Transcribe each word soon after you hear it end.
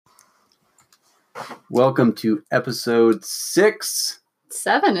Welcome to episode 6.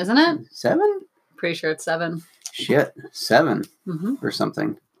 7, isn't it? 7? Pretty sure it's 7. Shit, 7 Mm-hmm. or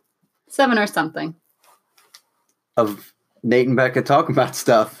something. 7 or something. Of Nate and Becca talking about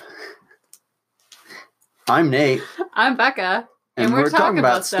stuff. I'm Nate. I'm Becca. And we're talking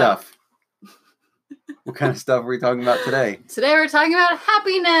about stuff. What kind of stuff are we talking about today? Today we're talking about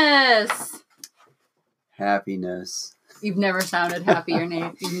happiness. Happiness. You've never sounded happier,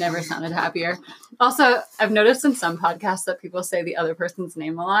 Nate. You've never sounded happier. Also, I've noticed in some podcasts that people say the other person's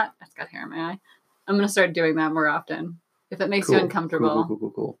name a lot. I've got hair in my eye. I'm going to start doing that more often. If it makes you uncomfortable.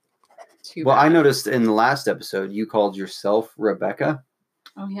 Cool. Too Well, bad. I noticed in the last episode, you called yourself Rebecca.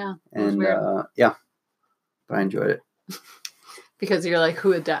 Oh, yeah. That was And, weird. yeah. But I enjoyed it. Because you're like,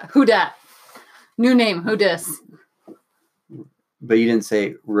 who dat? Who dat? New name, who dis? But you didn't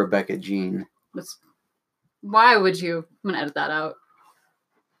say Rebecca Jean. Why would you? I'm going to edit that out.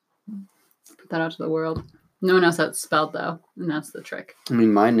 Put that out to the world. No one knows how it's spelled, though. And that's the trick. I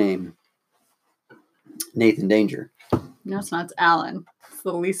mean, my name, Nathan Danger. No, it's not. It's Alan. It's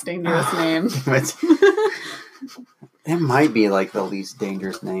the least dangerous name. It might be like the least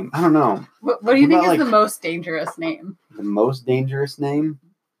dangerous name. I don't know. What do you What think about, is the most dangerous name? The most dangerous name?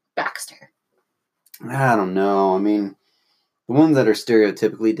 Baxter. I don't know. I mean, the ones that are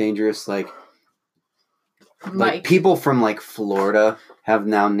stereotypically dangerous, like Mike. people from like Florida have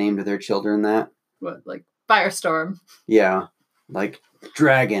now named their children that. What, like Firestorm? Yeah, like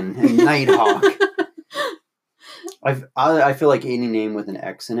Dragon and Nighthawk. I feel like any name with an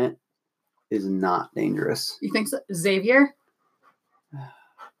X in it is not dangerous. You think so? Xavier?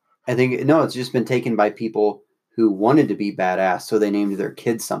 I think, no, it's just been taken by people who wanted to be badass, so they named their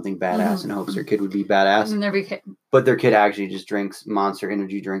kid something badass in hopes their kid would be badass. But their kid actually just drinks Monster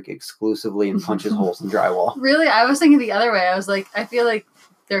Energy drink exclusively and punches holes in drywall. Really? I was thinking the other way. I was like, I feel like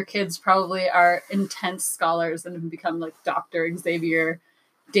their kids probably are intense scholars and have become like Dr. Xavier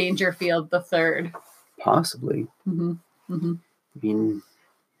Dangerfield the Third. Possibly. Mm-hmm. Mm-hmm. I mean,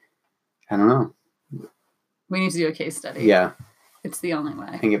 I don't know. We need to do a case study. Yeah. It's the only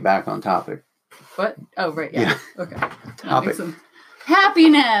way. And get back on topic. What? Oh, right. Yeah. Okay. Topic.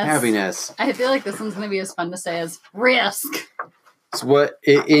 Happiness. Happiness. I feel like this one's going to be as fun to say as risk. So what,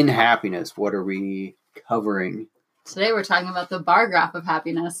 in happiness, what are we covering? Today we're talking about the bar graph of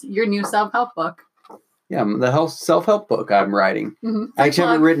happiness, your new self-help book. Yeah, the self-help book I'm writing. Mm-hmm. I actually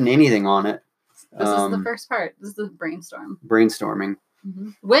haven't written anything on it. This is the first part. This is the brainstorm. Brainstorming. Mm-hmm.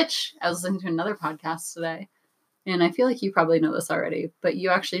 Which, I was listening to another podcast today, and I feel like you probably know this already, but you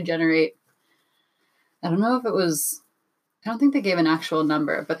actually generate, I don't know if it was, I don't think they gave an actual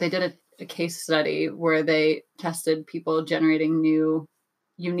number, but they did a case study where they tested people generating new,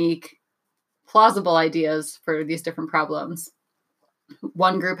 unique, plausible ideas for these different problems.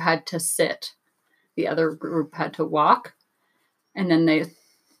 One group had to sit, the other group had to walk, and then they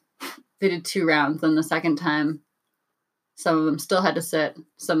did 2 rounds. And the second time, some of them still had to sit,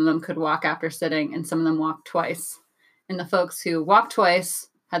 some of them could walk after sitting, and some of them walked twice. And the folks who walked twice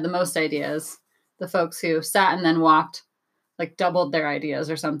had the most ideas. The folks who sat and then walked like doubled their ideas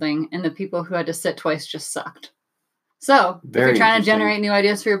or something, and the people who had to sit twice just sucked. So, if you're trying to generate new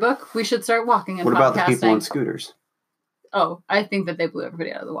ideas for your book, we should start walking and podcasting. What about the people on scooters? Oh, I think that they blew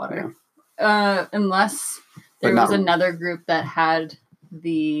everybody out of the water. Yeah. Unless there was another group that had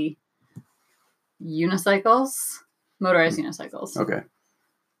the unicycles, motorized unicycles. Okay.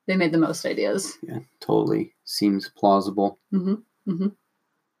 They made the most ideas. Yeah, totally. Seems plausible. Mm-hmm. Mm-hmm.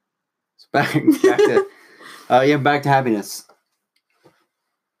 So back to back to happiness.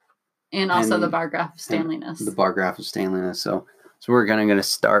 And also the bar graph of Stanliness. The bar graph of Stanliness. So we're kind of going to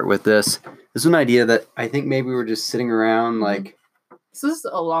start with this. This is an idea that I think maybe we're just sitting around like... This was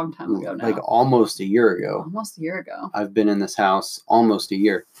a long time ago now. Like almost a year ago. Almost a year ago. I've been in this house almost a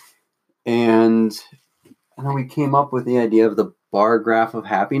year. And then we came up with the idea of the bar graph of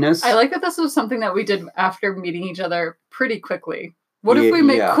happiness. I like that this was something that we did after meeting each other pretty quickly. What if we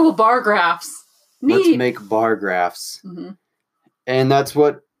make cool bar graphs? Neat. Let's make bar graphs. Mm-hmm. And that's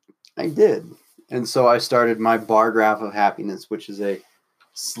what I did. And so I started my bar graph of happiness, which is a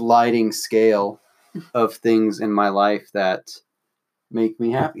sliding scale of things in my life that make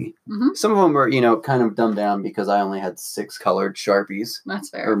me happy. Mm-hmm. Some of them are, kind of dumbed down because I only had 6 colored Sharpies. That's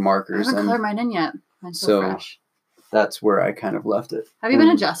fair. Or markers. I haven't colored mine in yet. Mine's so fresh. That's where I kind of left it. Have you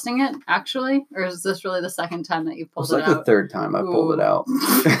been adjusting it, actually? Or is this really the second time that you've pulled it out? It's like the third time I pulled it out.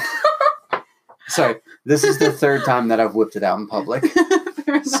 Sorry, this is the third time that I've whipped it out in public.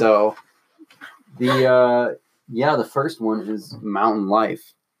 So, the first one is mountain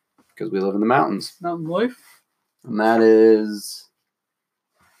life. Because we live in the mountains. Mountain life? And that is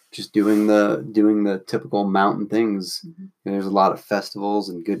just doing the typical mountain things. Mm-hmm. There's a lot of festivals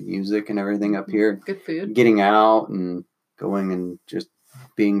and good music and everything up here. Good food. Getting out and going and just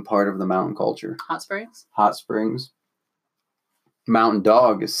being part of the mountain culture. Hot springs. Hot springs. Mountain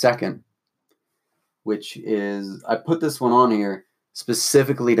Dog is second, which is, I put this one on here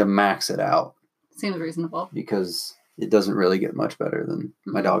specifically to max it out. Seems reasonable. Because it doesn't really get much better than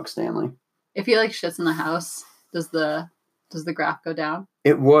my dog Stanley. If he like shits in the house, does the graph go down?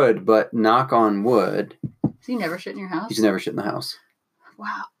 It would, but knock on wood. Does he never shit in your house? He's never shit in the house.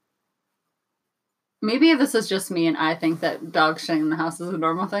 Wow. Maybe this is just me and I think that dog shitting in the house is a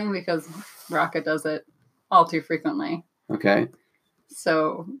normal thing because Rocket does it all too frequently. Okay.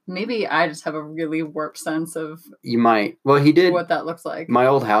 So maybe I just have a really warped sense of you might. Well, he did what that looks like. My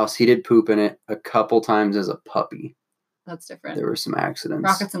old house, he did poop in it a couple times as a puppy. That's different. There were some accidents.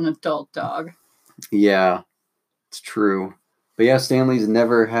 Rocket's an adult dog. Yeah, it's true. But yeah, Stanley's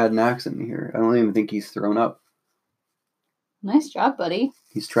never had an accident here. I don't even think he's thrown up. Nice job, buddy.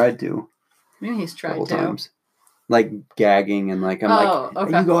 He's tried to. Maybe he's tried couple to. Times. Like gagging and like, I'm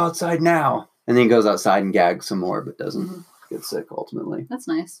okay. You go outside now. And then he goes outside and gags some more, but doesn't get sick ultimately. That's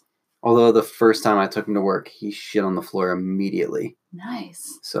nice. Although the first time I took him to work, he shit on the floor immediately.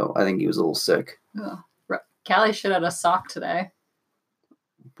 Nice. So I think he was a little sick. Ugh. Callie shit out a sock today.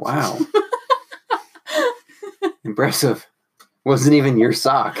 Wow. Impressive. Wasn't even your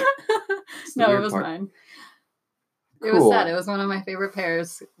sock. No, it was mine. Cool. It was sad. It was one of my favorite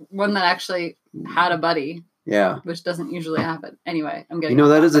pairs. One that actually had a buddy. Yeah. Which doesn't usually happen. Anyway, I'm getting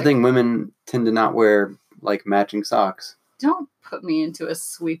that is the thing. Women tend to not wear like matching socks. Don't put me into a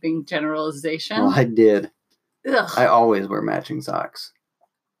sweeping generalization. Well, I did. Ugh. I always wear matching socks.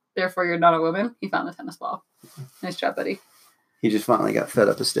 Therefore, you're not a woman. He found the tennis ball. Nice job, buddy. He just finally got fed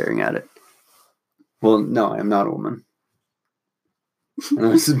up of staring at it. Well, no, I'm not a woman. I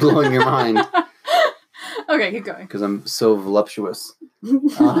know this is blowing your mind. Okay, keep going. Because I'm so voluptuous.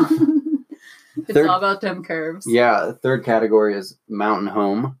 It's all about them curves. Yeah, the third category is mountain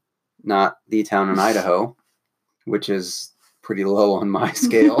home, not the town in Idaho, which is pretty low on my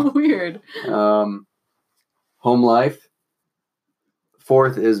scale. Weird. Home life.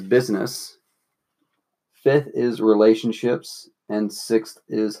 Fourth is business. Fifth is relationships. And sixth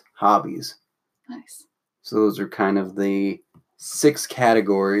is hobbies. Nice. So those are kind of the 6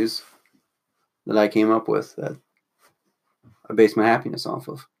 categories that I came up with that I base my happiness off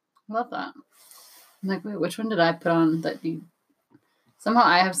of. I love that. I'm like, wait, which one did I put on that you... Somehow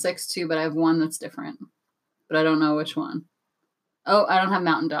I have 6 too, but I have one that's different. But I don't know which one. Oh, I don't have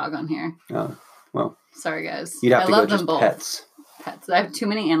Mountain Dog on here. Oh, well. Sorry, guys. You'd have to love go just them both. pets. Pets. I have too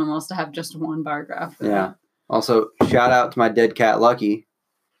many animals to have just one bar graph. Yeah. That. Also, shout out to my dead cat, Lucky.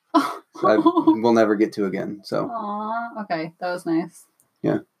 I will never get to again. So. Aw, okay. That was nice.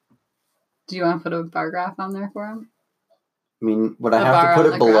 Yeah. Do you want to put a bar graph on there for him? I mean, would I have to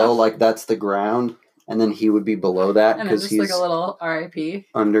put it below, graph? Like that's the ground, and then he would be below that because he's like a little RIP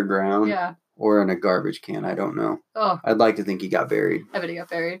underground, yeah, or in a garbage can. I don't know. Oh, I'd like to think he got buried. I bet he got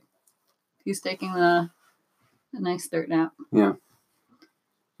buried. He's taking a nice dirt nap. Yeah.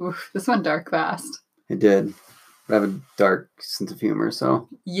 Oof, this went dark fast. It did. I have a dark sense of humor, so.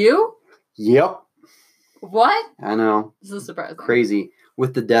 You? Yep. What? I know. This is surprising. Crazy.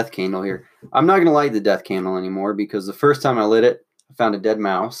 With the death candle here. I'm not going to light the death candle anymore because the first time I lit it, I found a dead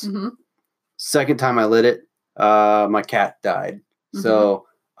mouse. Mm-hmm. Second time I lit it, my cat died. Mm-hmm. So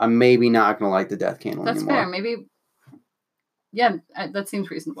I'm maybe not going to light the death candle anymore. That's fair. Maybe. Yeah, that seems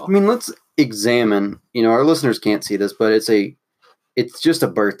reasonable. I mean, let's examine, our listeners can't see this, but it's just a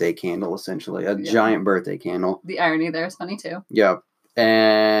birthday candle, essentially. A giant birthday candle. The irony there is funny, too. Yeah.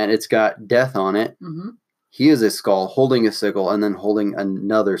 And it's got death on it. Mm-hmm. He is a skull holding a sickle and then holding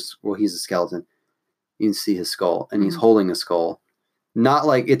another. Well, he's a skeleton. You can see his skull, and he's holding a skull. Not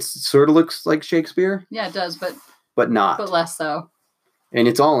like it sort of looks like Shakespeare. Yeah, it does, but not. But less so. And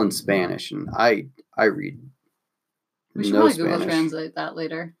it's all in Spanish, and I read. We should probably Google translate that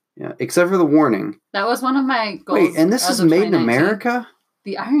later. Yeah, except for the warning. That was one of my goals. Wait, and this is made in America?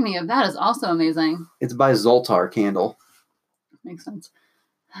 The irony of that is also amazing. It's by Zoltar Candle. Makes sense.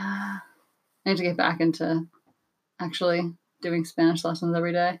 I need to get back into actually doing Spanish lessons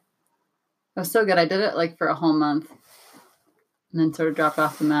every day. It was so good. I did it for a whole month and then sort of dropped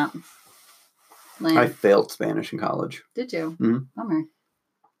off the map. I failed Spanish in college. Did you? Mm-hmm. Bummer.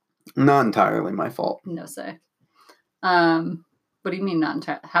 Not entirely my fault. No say. What do you mean not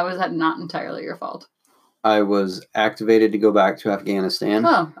entirely? How is that not entirely your fault? I was activated to go back to Afghanistan.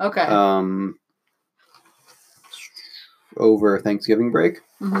 Oh, okay. Over Thanksgiving break.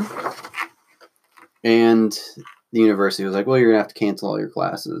 Mm-hmm. And the university was like, well, you're going to have to cancel all your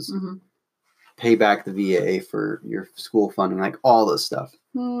classes, pay back the VA for your school funding, like all this stuff.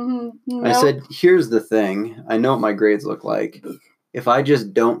 Nope. I said, here's the thing. I know what my grades look like. If I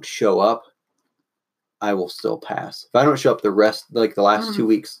just don't show up, I will still pass. If I don't show up the last 2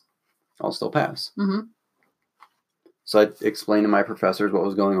 weeks, I'll still pass. So I explained to my professors what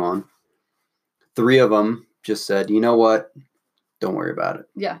was going on. 3 of them just said, you know what? Don't worry about it.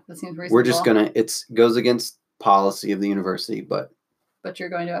 Yeah, that seems reasonable. We're just it goes against policy of the university, but you're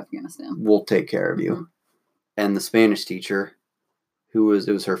going to Afghanistan. We'll take care of you. And the Spanish teacher, it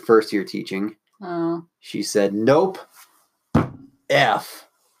was her first year teaching. Oh. She said, nope. F.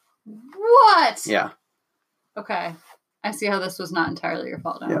 What? Yeah. Okay. I see how this was not entirely your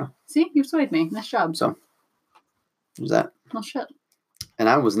fault now. Yeah. See, you swayed me. Nice job. So, was that? Well, shit. And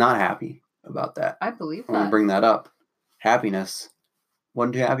I was not happy about that. I believe that. I want to bring that up. Happiness.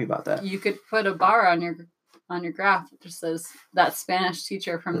 Wasn't too happy about that. You could put a bar on your graph that just says that Spanish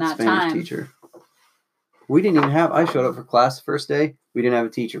teacher from that Spanish time. Teacher. We didn't even have. I showed up for class the first day. We didn't have a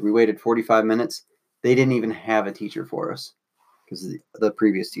teacher. We waited 45 minutes. They didn't even have a teacher for us because the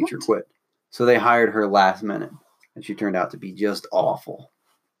previous teacher quit. So they hired her last minute, and she turned out to be just awful.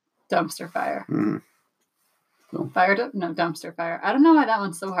 Dumpster fire. So. Dumpster fire. I don't know why that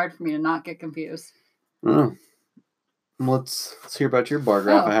one's so hard for me to not get confused. Oh. Let's hear about your bar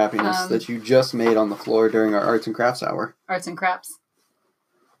graph of happiness that you just made on the floor during our arts and crafts hour. Arts and crafts.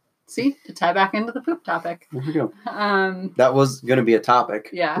 See, to tie back into the poop topic. There we go. That was going to be a topic.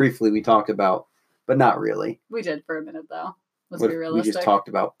 Yeah. Briefly, we talked about, but not really. We did for a minute, though. Let's be realistic. We just talked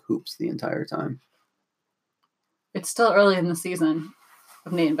about poops the entire time. It's still early in the season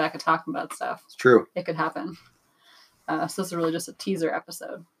of Nate and Becca talking about stuff. It's true. It could happen. So this is really just a teaser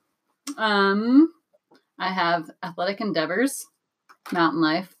episode. I have athletic endeavors, mountain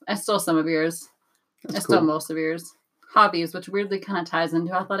life. I stole some of yours. I stole most of yours. Hobbies, which weirdly kind of ties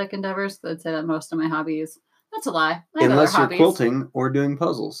into athletic endeavors. I'd say that most of my hobbies. That's a lie. Unless you're quilting or doing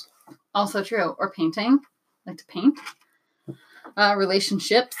puzzles. Also true. Or painting. I like to paint.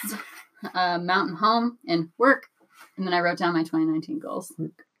 Relationships, mountain home, and work. And then I wrote down my 2019 goals.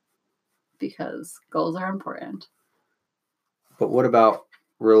 Because goals are important. But what about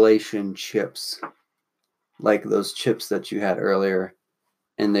relationships? Like those chips that you had earlier,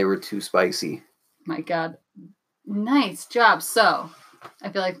 and they were too spicy. My God. Nice job. So,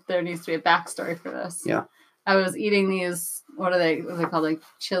 I feel like there needs to be a backstory for this. Yeah. I was eating these, what are they called? Like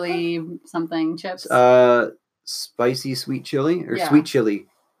chili something chips? Spicy sweet chili or sweet chili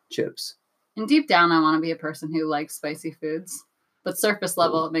chips. And deep down, I want to be a person who likes spicy foods. But surface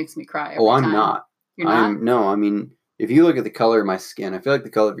level, it makes me cry every I'm time. not. You're not? No, I mean, if you look at the color of my skin, I feel like the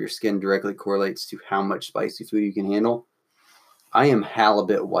color of your skin directly correlates to how much spicy food you can handle. I am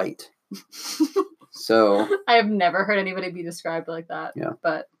halibut white. So. I have never heard anybody be described like that. Yeah.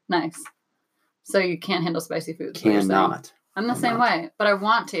 But nice. So you can't handle spicy foods. Cannot. I'm the same way, but I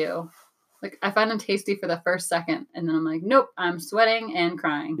want to. Like, I find them tasty for the first second, and then I'm like, nope, I'm sweating and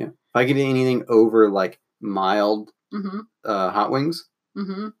crying. Yeah. If I get anything over, like, mild hot wings,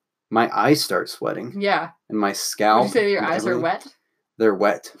 my eyes start sweating. Yeah. And my scalp. Would you say your eyes are wet? They're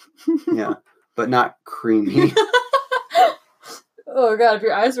wet. Yeah. But not creamy. Oh, God. If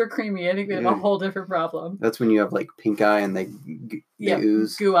your eyes were creamy, I think we have a whole different problem. That's when you have, like, pink eye and they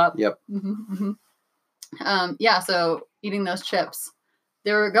ooze. Goo up. Yep. Yeah, so eating those chips,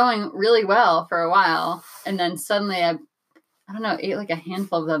 they were going really well for a while. And then suddenly I don't know, ate like a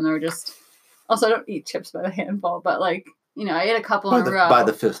handful of them. They were just... Also, I don't eat chips by the handful, but like... You know, I ate a couple in a row. By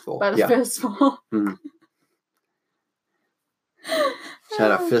the fistful. By the fistful. Just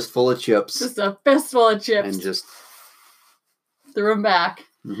had a fistful of chips. Just a fistful of chips. And just... threw them back.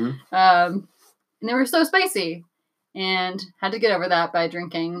 And they were so spicy. And had to get over that by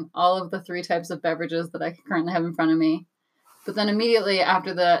drinking all of the 3 types of beverages that I currently have in front of me. But then immediately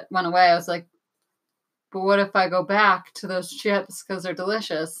after that went away, I was like, but what if I go back to those chips because they're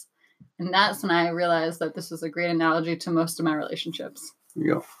delicious? And that's when I realized that this is a great analogy to most of my relationships. There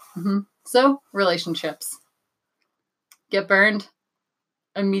you go. So, relationships. Get burned,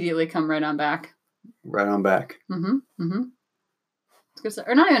 immediately come right on back. Right on back. It's good.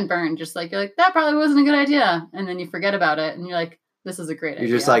 Or not even burned, just like, you're like, that probably wasn't a good idea. And then you forget about it, and you're like, this is a great idea.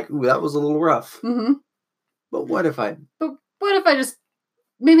 You're just like, ooh, that was a little rough. But what if I... But what if I just...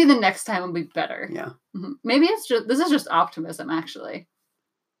 Maybe the next time will be better. Yeah. Maybe this is just optimism, actually.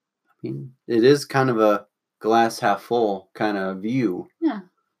 I mean, it is kind of a glass half full kind of view. Yeah.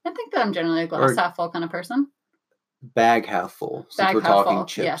 I think that I'm generally a glass half full kind of person. Bag half full. Since we're talking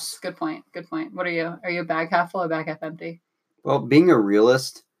chips. Yes, good point. Good point. What are you? Are you a bag half full or bag half empty? Well, being a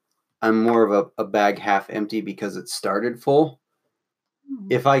realist, I'm more of a bag half empty because it started full.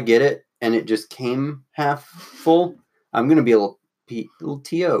 If I get it and it just came half full, I'm going to be a little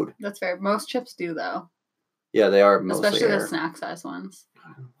TO'd. That's fair. Most chips do, though. Yeah, they are mostly especially the snack size ones.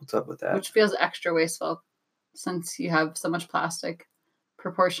 What's up with that? Which feels extra wasteful since you have so much plastic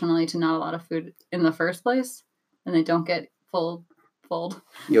proportionally to not a lot of food in the first place, and they don't get filled.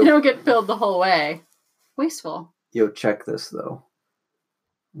 They don't get filled the whole way. Wasteful. Yo, check this, though.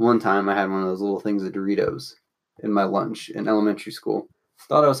 One time I had one of those little things of Doritos in my lunch in elementary school.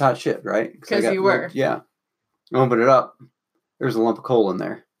 Thought I was hot shit, right? Because you were. Yeah. I opened it up. There's a lump of coal in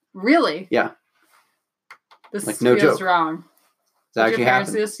there. Really? Yeah. This like, no feels joke. wrong. Did actually your parents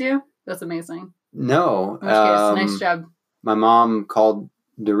happened. do this to you? That's amazing. No. In which case, nice job. My mom called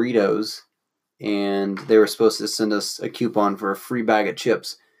Doritos, and they were supposed to send us a coupon for a free bag of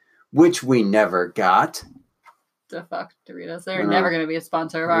chips, which we never got. The fuck, Doritos? They're never going to be a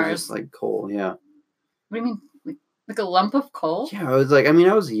sponsor of ours. Just like coal, yeah. What do you mean? Like a lump of coal? Yeah, I was like, I mean,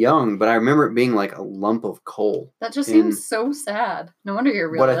 I was young, but I remember it being like a lump of coal. That just seems so sad. No wonder you're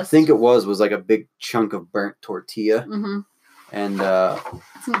a realist. What I think it was like a big chunk of burnt tortilla. Mm-hmm. And that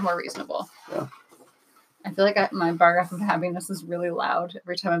seems more reasonable. Yeah. I feel like my bar graph of happiness is really loud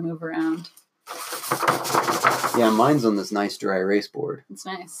every time I move around. Yeah, mine's on this nice dry erase board. It's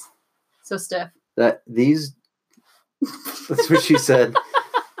nice. So stiff. That's what she said.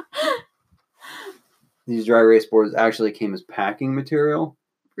 These dry erase boards actually came as packing material.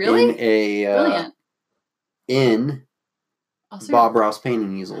 Really? In a brilliant. In also, Bob Ross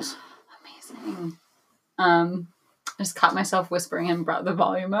painting easels. Amazing. I just caught myself whispering and brought the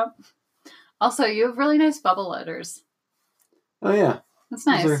volume up. Also, you have really nice bubble letters. Oh yeah, that's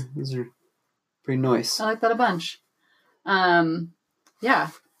nice. Those are pretty nice. I like that a bunch. Yeah,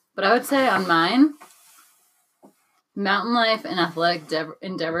 but I would say on mine, mountain life and athletic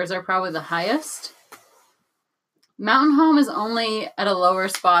endeavors are probably the highest. Mountain home is only at a lower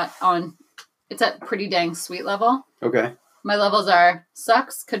spot it's at pretty dang sweet level. Okay. My levels are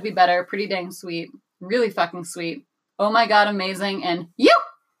sucks, could be better, pretty dang sweet, really fucking sweet, oh my god, amazing, and you!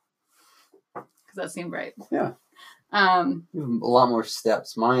 Because that seemed right. Yeah. You have a lot more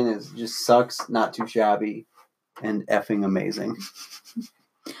steps. Mine is just sucks, not too shabby, and effing amazing.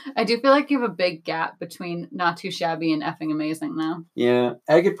 I do feel like you have a big gap between not too shabby and effing amazing now. Yeah,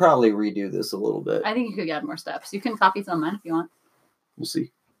 I could probably redo this a little bit. I think you could add more steps. You can copy some of mine if you want. We'll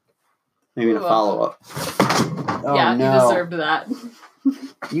see. Maybe in a follow-up. Oh, yeah, no. You deserved that.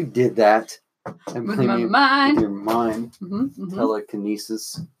 You did that. I'm with my mind. With your mind. Mm-hmm, mm-hmm.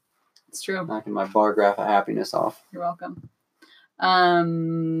 Telekinesis. It's true. Knocking my bar graph of happiness off. You're welcome.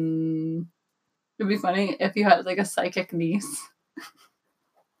 It'd be funny if you had like a psychic niece.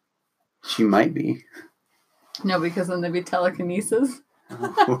 She might be. No, because then there'd be telekinesis.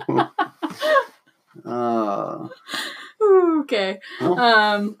 Okay.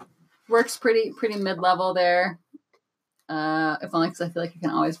 Oh. Work's pretty mid-level there. If only because I feel like I can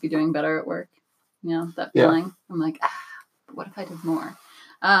always be doing better at work. You know, that feeling. Yeah. I'm like, what if I did more?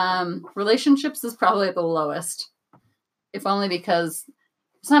 Relationships is probably at the lowest. If only because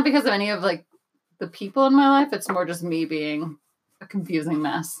it's not because of any of like the people in my life. It's more just me being a confusing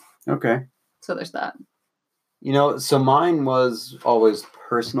mess. Okay. So there's that. You know, so mine was always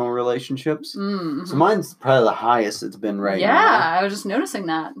personal relationships. Mm-hmm. So mine's probably the highest it's been right now. Yeah, I was just noticing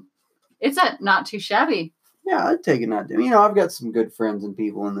that. It's at not too shabby. Yeah, I'd take it not too. You know, I've got some good friends and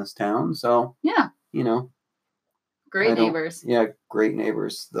people in this town, so yeah. You know. Great neighbors. Yeah, great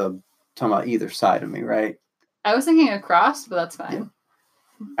neighbors. Talking about either side of me, right? I was thinking across, but that's fine.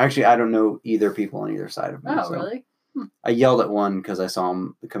 Yeah. Actually, I don't know either people on either side of me. Oh, so. Really? I yelled at one because I saw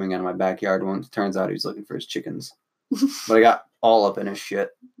him coming out of my backyard once. Turns out he was looking for his chickens. But I got all up in his shit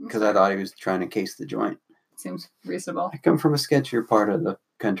because I thought he was trying to case the joint. Seems reasonable. I come from a sketchier part of the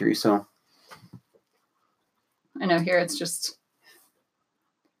country, so. I know here it's just.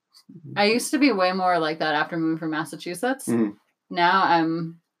 I used to be way more like that after moving from Massachusetts. Mm. Now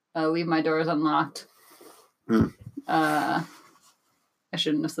I'm leave my doors unlocked. Mm. I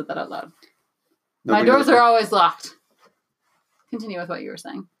shouldn't have said that out loud. My doors are always locked. Continue with what you were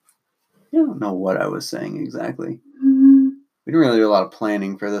saying. I don't know what I was saying exactly. Mm-hmm. We didn't really do a lot of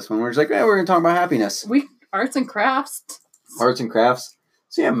planning for this one. We're just like, hey, we're going to talk about happiness. Arts and crafts. Arts and crafts.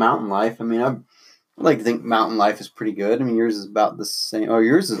 So yeah, mountain life. I mean, I like to think mountain life is pretty good. I mean, yours is about the same. Oh,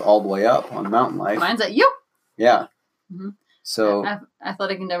 yours is all the way up on mountain life. Mine's at you. Yeah. Mm-hmm. So.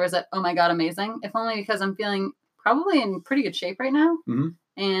 Athletic endeavors at, oh my God, amazing. If only because I'm feeling probably in pretty good shape right now. Mm-hmm.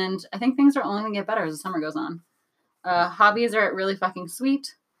 And I think things are only going to get better as the summer goes on. Hobbies are at really fucking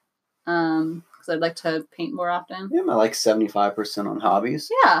sweet. Because I'd like to paint more often. Yeah, I'm at like 75% on hobbies.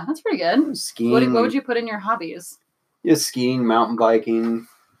 Yeah, that's pretty good. Skiing. What would you put in your hobbies? Yeah, skiing, mountain biking.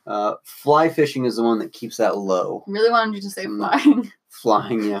 Fly fishing is the one that keeps that low. Really wanted you to say flying.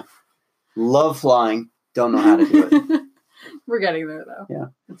 Flying, yeah. Love flying. Don't know how to do it. We're getting there, though. Yeah.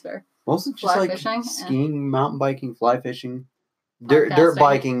 That's fair. Mostly just fly like fishing? skiing, mountain biking, fly fishing. Dirt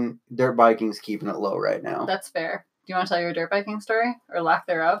biking's keeping it low right now. That's fair. Do you want to tell your dirt biking story or lack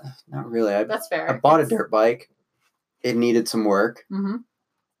thereof? Not really. That's fair. I bought a dirt bike. It needed some work. Mm-hmm.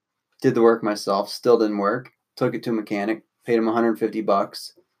 Did the work myself. Still didn't work. Took it to a mechanic. Paid him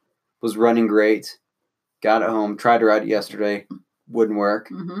 $150. Was running great. Got it home. Tried to ride it yesterday. Wouldn't work.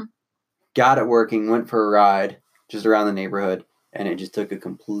 Mm-hmm. Got it working. Went for a ride just around the neighborhood. And it just took a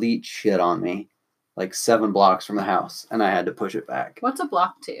complete shit on me. Like 7 blocks from the house. And I had to push it back. What's a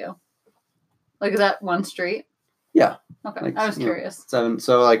block to you? Like, is that one street? Yeah. Okay. Like, I was curious. 7.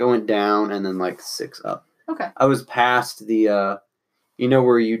 So, like, I went down and then, like, 6 up. Okay. I was past the,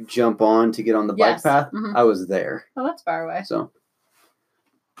 where you jump on to get on the bike path? Mm-hmm. I was there. Oh, that's far away. So,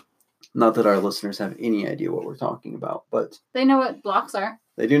 not that our listeners have any idea what we're talking about, but... They know what blocks are.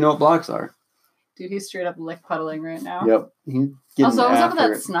 They do know what blocks are. Dude, he's straight up lick puddling right now. Yep. Also, what was up with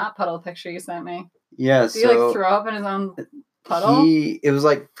that snot puddle picture you sent me? Yeah, Did he, like, throw up in his own puddle? It was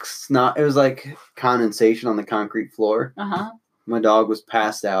like snot. It was like condensation on the concrete floor. Uh-huh. My dog was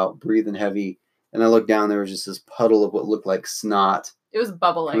passed out, breathing heavy, and I looked down. There was just this puddle of what looked like snot. It was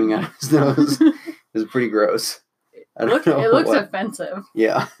bubbling. Coming out of his nose. It was pretty gross. It looked offensive.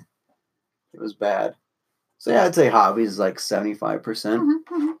 Yeah. It was bad. So yeah, I'd say hobbies is like 75%.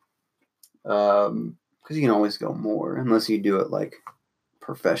 Mm-hmm. Because you can always go more unless you do it like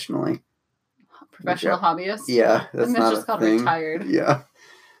professionally. Professional hobbyist? Yeah, that's not just a called thing. Retired. Yeah.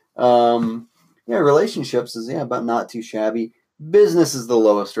 Relationships is about not too shabby. Business is the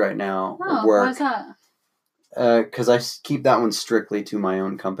lowest right now. Oh, work. why is that? Because I keep that one strictly to my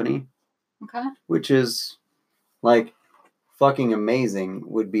own company. Okay. Which is like fucking amazing.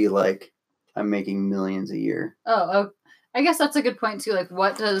 Would be like I'm making millions a year. Oh, I guess that's a good point too. Like,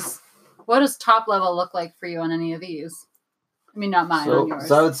 what does top level look like for you on any of these? I mean, not mine, on yours.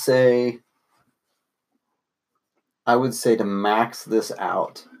 So I would say to max this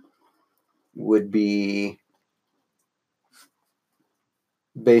out would be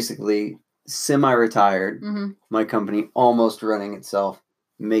basically semi-retired, mm-hmm. my company almost running itself,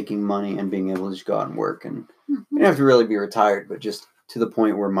 making money and being able to just go out and work. And you don't have to really be retired, but just to the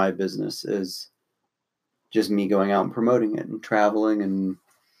point where my business is just me going out and promoting it and traveling and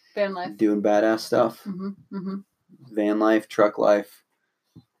van life, doing badass stuff. Mm-hmm. Mm-hmm. Van life, truck life,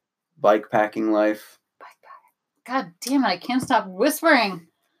 bike packing life. God damn it, I can't stop whispering.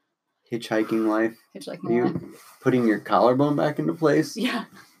 Hitchhiking life. Hitchhiking life. Putting your collarbone back into place. Yeah.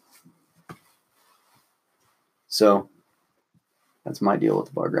 So, that's my deal with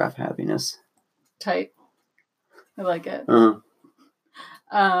the bar graph happiness. Tight. I like it. Uh-huh.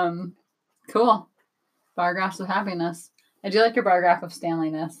 Cool. Bar graphs of happiness. I do like your bar graph of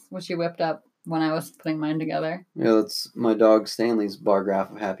Stanleyness, which you whipped up when I was putting mine together. Yeah, that's my dog Stanley's bar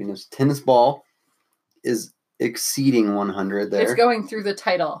graph of happiness. Tennis ball is exceeding 100 there. It's going through the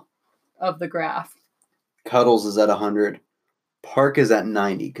title of the graph. Cuddles is at 100. Park is at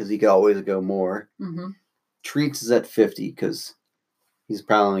 90 because he could always go more. Mm-hmm. Treats is at 50 because he's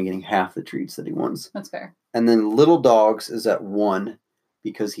probably only getting half the treats that he wants. That's fair. And then little dogs is at 1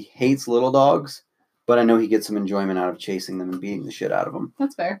 because he hates little dogs, but I know he gets some enjoyment out of chasing them and beating the shit out of them.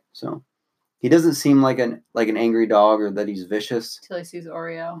 That's fair. So he doesn't seem like an angry dog or that he's vicious. Until he sees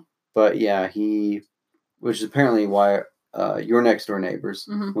Oreo. But yeah, which is apparently why your next door neighbors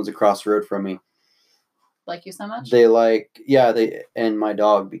was across the road from me. Like you so much? They and my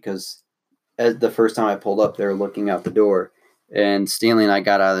dog, because as the first time I pulled up, they were looking out the door, and Stanley and I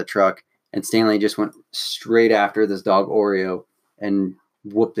got out of the truck, and Stanley just went straight after this dog Oreo and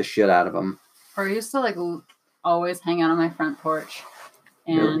whooped the shit out of him. Oreo used to always hang out on my front porch,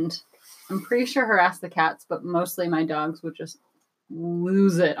 and really? I'm pretty sure harass the cats, but mostly my dogs would just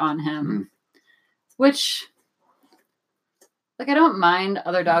lose it on him. Mm-hmm. Which, I don't mind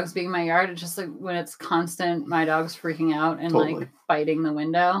other dogs being in my yard. It's just when it's constant, my dog's freaking out and totally. Biting the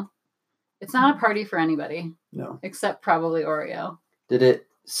window. It's not a party for anybody. No. Except probably Oreo. Did it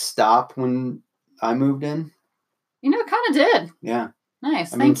stop when I moved in? It kind of did. Yeah.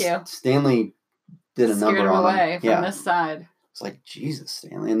 Nice. Thank you. Stanley did a number on him. Scared him away from this side. It's like, Jesus,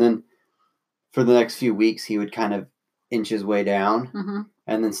 Stanley. And then for the next few weeks, he would kind of inch his way down. Mm-hmm.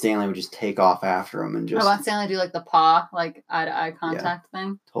 And then Stanley would just take off after him and just... I want Stanley to do the paw, eye-to-eye contact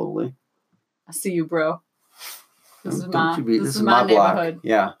thing. Totally. I see you, bro. This is my neighborhood.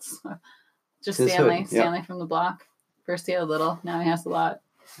 Yeah. Just Stanley from the block. First he had a little, now he has a lot.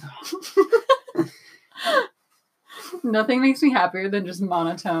 Nothing makes me happier than just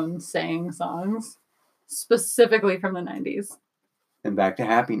monotone saying songs, specifically from the 90s. And back to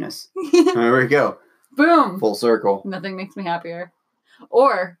happiness. There we go. Boom. Full circle. Nothing makes me happier.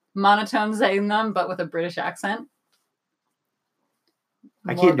 Or monotone saying them, but with a British accent.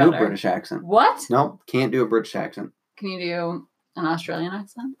 I can't do a British accent. What? Nope, can't do a British accent. Can you do an Australian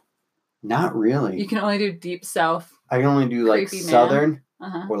accent? Not really. You can only do deep south. I can only do like southern,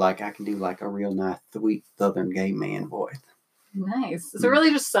 uh-huh. or like I can do like a real nice, sweet southern gay man voice. Nice. So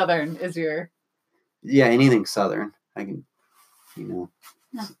really just southern is your... Yeah, anything southern. I can,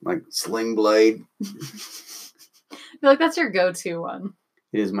 like Sling Blade. I feel like that's your go-to one.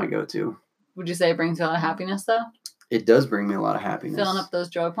 It is my go-to. Would you say it brings you a lot of happiness, though? It does bring me a lot of happiness. Filling up those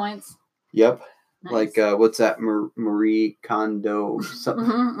joy points? Yep. Nice. Like, what's that? Marie Kondo?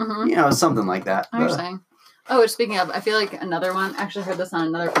 Something like that. I understand. Oh, speaking of, I feel like another one. I actually heard this on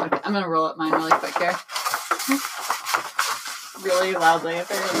another podcast. I'm going to roll up mine really quick here. Really loudly,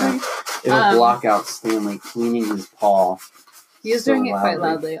 apparently. It'll block out Stanley cleaning his paw. He is doing it quite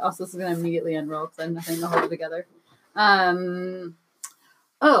loudly. Also, this is going to immediately unroll because I have nothing to hold it together. My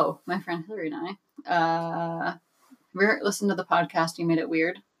friend Hillary and I, we listened to the podcast You Made It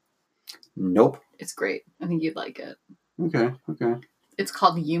Weird. Nope. It's great. I think you'd like it. Okay. It's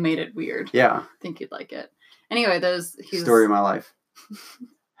called You Made It Weird. Yeah. I think you'd like it. Anyway, Story of my life.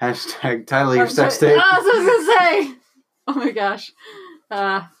 Hashtag title of your sex tape. That's what I was going to say. Oh my gosh.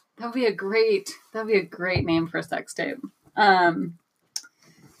 That would be a great name for a sex tape. Fuck.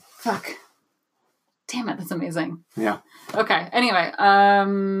 Damn it, that's amazing. Yeah. Okay. Anyway,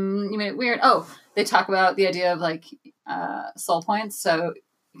 You Made It Weird. Oh, they talk about the idea of like soul points. So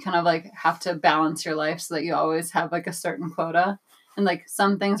you kind of like have to balance your life so that you always have like a certain quota. And like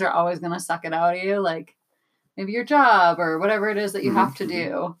some things are always going to suck it out of you, like maybe your job or whatever it is that you have to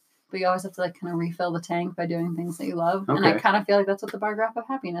do. But you always have to like kind of refill the tank by doing things that you love. Okay. And I kind of feel like that's what the bar graph of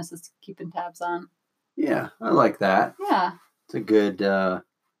happiness is keeping tabs on. Yeah, I like that. Yeah. It's a good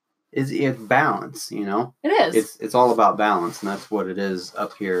it's balance, It is. It's all about balance, and that's what it is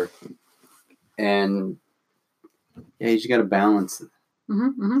up here. And yeah, you just got to balance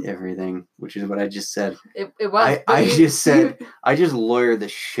everything, which is what I just said. It was. I just lawyered the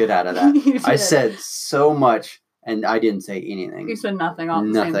shit out of that. I said so much, and I didn't say anything. You said nothing all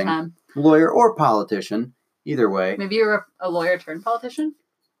at the same time. Lawyer or politician, either way. Maybe you were a lawyer turned politician?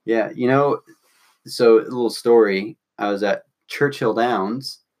 Yeah, so a little story. I was at Churchill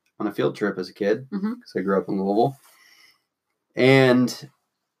Downs on a field trip as a kid, because I grew up in Louisville. And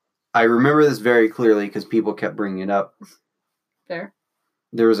I remember this very clearly because people kept bringing it up. Fair.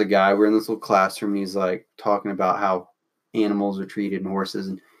 There was a guy, we're in this little classroom, and he's like talking about how animals are treated and horses,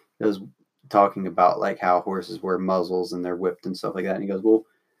 and he was talking about like how horses wear muzzles and they're whipped and stuff like that. And he goes, well,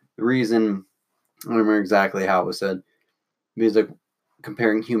 the reason, I don't remember exactly how it was said, but he's like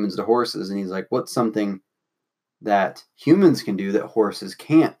comparing humans to horses, and he's like, what's something that humans can do that horses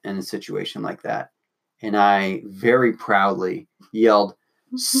can't in a situation like that? And I very proudly yelled,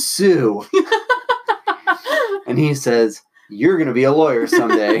 Sue. And he says, you're going to be a lawyer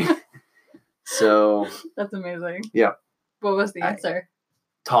someday. So. That's amazing. Yeah. What was the answer?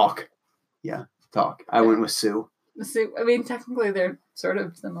 Talk. Yeah, talk. I went with Sue. Sue. I mean, technically they're sort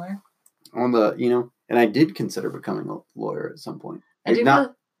of similar. On the, and I did consider becoming a lawyer at some point.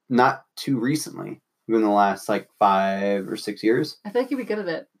 Not too recently. In the last like 5 or 6 years. I feel like you'd be good at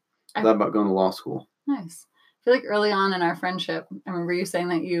it. I thought about going to law school. Nice. I feel like early on in our friendship, I remember you saying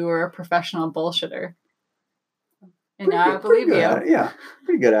that you were a professional bullshitter. And now I believe you. Yeah,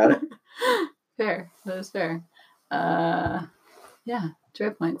 pretty good at it. Fair. That is fair. Yeah, joy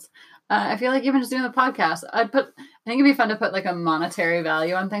points. I feel like even just doing the podcast, I think it'd be fun to put like a monetary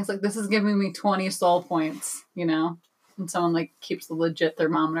value on things. Like this is giving me 20 soul points, And someone like keeps the legit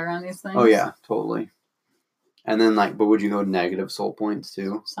thermometer on these things. Oh yeah, totally. And then but would you go negative soul points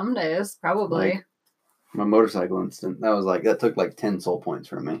too? Some days, probably. Like my motorcycle incident, that took like 10 soul points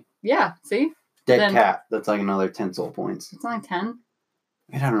from me. Yeah, see? Dead cat, that's like another 10 soul points. It's only 10?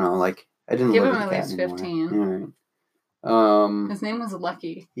 I don't know, I didn't give him at least 15. All right. His name was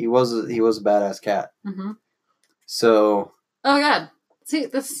Lucky. He was a badass cat. Mm-hmm. So. Oh God! See,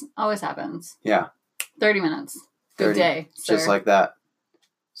 this always happens. Yeah. 30 minutes. Good day, sir. Just like that.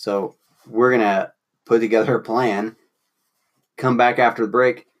 So we're gonna put together a plan. Come back after the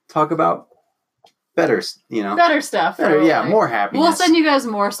break. Talk about better stuff. Yeah, more happiness. We'll send you guys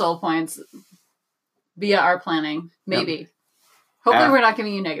more soul points via our planning. Maybe. Hopefully we're not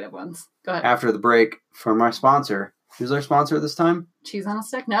giving you negative ones. Go ahead. After the break, from our sponsor. Who's our sponsor this time? Cheese on a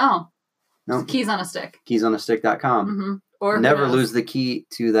Stick? No. No. Keys on a Stick. Keysonastick.com. Mm-hmm. Or never lose the key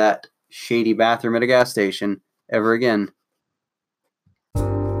to that shady bathroom at a gas station ever again.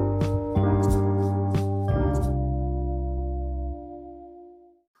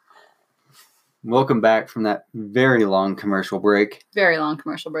 Welcome back from that very long commercial break. Very long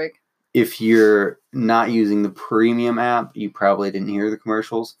commercial break. If you're not using the premium app, you probably didn't hear the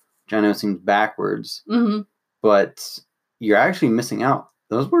commercials, which I know seems backwards, but you're actually missing out.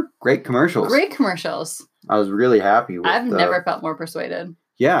 Those were great commercials. Great commercials. I was really happy with I've never felt more persuaded.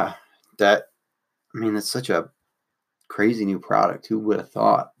 Yeah. That's such a crazy new product. Who would have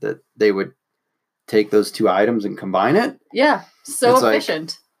thought that they would take those two items and combine it? Yeah. So it's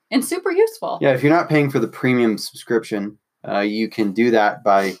efficient and super useful. Yeah. If you're not paying for the premium subscription, you can do that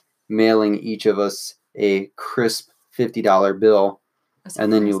by mailing each of us a crisp $50 bill.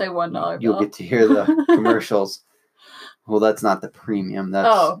 And then you'll get to hear the commercials. Well, that's not the premium.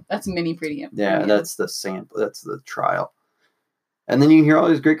 That's mini premium. Yeah, that's the sample. That's the trial. And then you hear all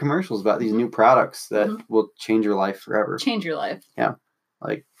these great commercials about these new products that will change your life forever. Change your life. Yeah.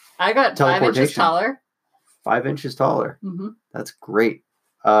 Like I got 5 inches taller. 5 inches taller. Mm-hmm. That's great.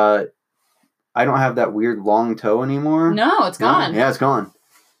 I don't have that weird long toe anymore. No, it's gone. Yeah, it's gone.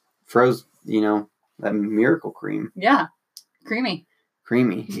 Froze, that miracle cream. Yeah. Creamy.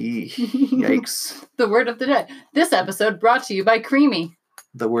 Yikes. The word of the day. This episode brought to you by Creamy.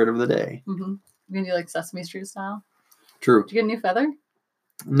 The word of the day. Mm-hmm. You gonna do like Sesame Street style? True. Did you get a new feather?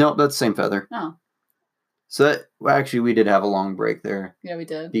 Nope, that's the same feather. Oh. So actually we did have a long break there. Yeah, we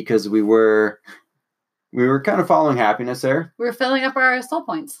did. Because we were kind of following happiness there. We were filling up our soul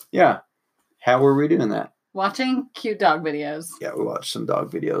points. Yeah. How were we doing that? Watching cute dog videos. Yeah, we watched some dog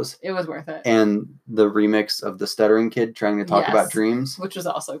videos. It was worth it. And the remix of the Stuttering Kid trying to talk about dreams. Which was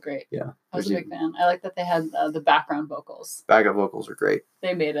also great. Yeah. I was a big fan. I like that they had the background vocals. Backup vocals are great.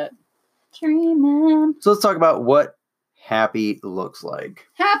 They made it. Dreaming. So let's talk about what happy looks like.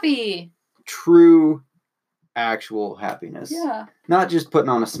 Happy. True, actual happiness. Yeah. Not just putting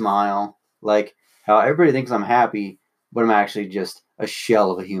on a smile. Like how everybody thinks I'm happy, but I'm actually just a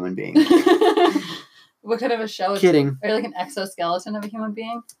shell of a human being. What kind of a shell? Kidding. Are you like an exoskeleton of a human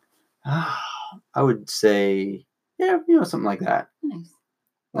being? I would say, something like that. Nice.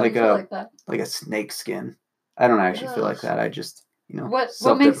 Like a snake skin. I don't actually feel like that. I just,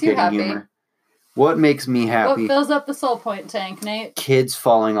 what makes you happy? Humor. What makes me happy? What fills up the soul point tank, Nate? Kids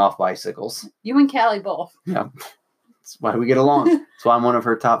falling off bicycles. You and Callie both. Yeah. That's why we get along. That's why I'm one of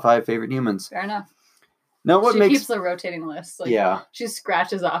her top 5 favorite humans. Fair enough. No, she keeps a rotating list. Like, yeah. She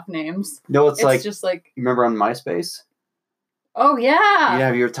scratches off names. No, it's like just like you remember on MySpace? Oh yeah. You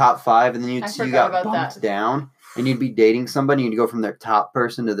have your top 5, and then you got bumped down, and you'd be dating somebody, and you go from their top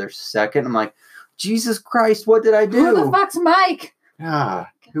person to their second. I'm like, Jesus Christ, what did I do? Who the fuck's Mike?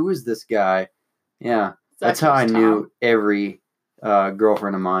 Who is this guy? Yeah, that's how I knew every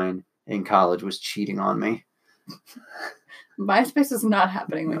girlfriend of mine in college was cheating on me. MySpace was not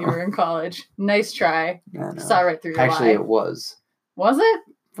happening when you were in college. Nice try. Saw right through your Actually, it was. Was it?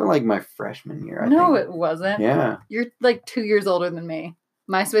 For like my freshman year, I think. No, it wasn't. Yeah. You're like 2 years older than me.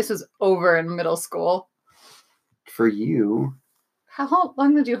 MySpace was over in middle school. For you. How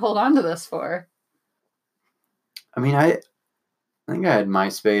long did you hold on to this for? I mean, I think I had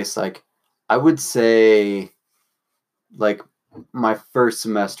MySpace, like, I would say, like, my first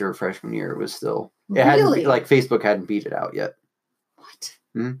semester of freshman year was still... It hadn't, like, Facebook hadn't beat it out yet. What?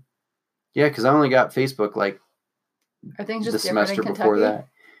 Hmm? Yeah, because I only got Facebook, like, are things just the semester in before that.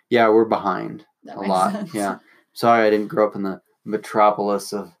 Yeah, we're behind a lot. Sense. Yeah. Sorry I didn't grow up in the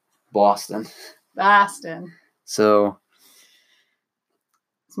metropolis of Boston. So...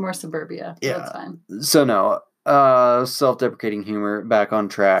 It's more suburbia. Yeah. That's fine. So, no. Self-deprecating humor, back on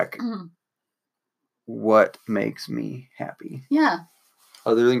track. Mm-hmm. What makes me happy? Yeah.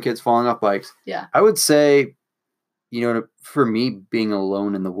 Other than kids falling off bikes. Yeah. I would say, for me, being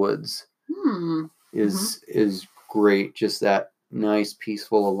alone in the woods is great. Just that nice,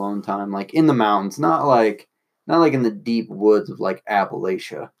 peaceful alone time, like in the mountains, not like in the deep woods of like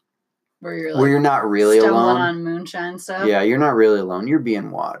Appalachia, where you're not really alone. On moonshine stuff. Yeah, you're not really alone. You're being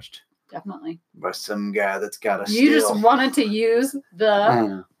watched. Definitely. By some guy that's got a You just wanted to use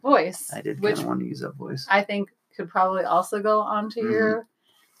the voice. I did kind of want to use that voice. I think could probably also go onto your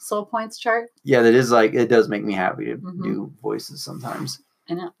soul points chart. Yeah, that is like, it does make me happy to do voices sometimes.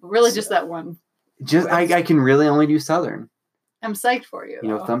 I know. Really just that one. Just I can really only do Southern. I'm psyched for you.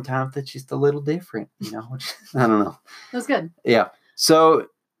 Sometimes it's just a little different, which, I don't know. That's good. Yeah. So,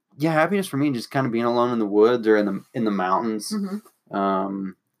 yeah, happiness for me, just kind of being alone in the woods or in the mountains.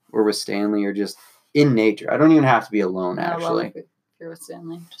 or with Stanley, or just in nature. I don't even have to be alone, actually. If you're with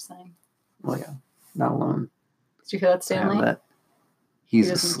Stanley, just saying. Well, yeah, not alone. Did you hear that, Stanley? That. He's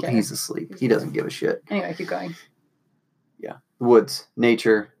asleep. He doesn't give a shit. Anyway, keep going. Yeah. Woods,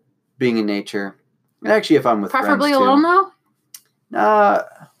 nature, being in nature. And actually, if I'm with preferably friends, alone, though?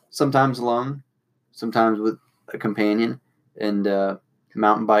 Sometimes alone. Sometimes with a companion. And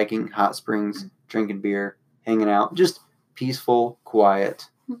mountain biking, hot springs, drinking beer, hanging out. Just peaceful, quiet.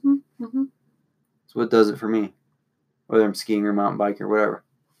 Mm-hmm. Mm-hmm. That's what does it for me. Whether I'm skiing or mountain biking or whatever.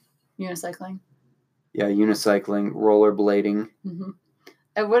 Unicycling. Yeah, unicycling, rollerblading. Mm-hmm.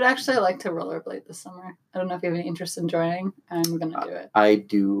 I would actually like to rollerblade this summer. I don't know if you have any interest in joining. I'm going to do it. I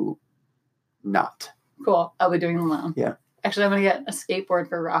do not. Cool. I'll be doing it alone. Yeah. Actually, I'm going to get a skateboard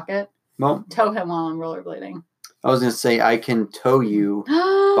for Rocket. Well, tow him while I'm rollerblading. I was going to say, I can tow you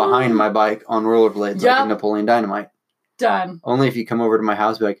behind my bike on rollerblades like a Napoleon Dynamite. Done. Only if you come over to my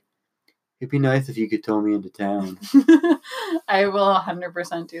house and be like, it'd be nice if you could tow me into town. I will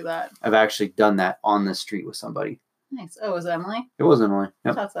 100% do that. I've actually done that on the street with somebody. Nice. Oh, was it Emily? It was Emily.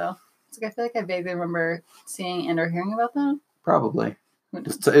 Yep. I thought so. I feel like I vaguely remember seeing and or hearing about that. Probably.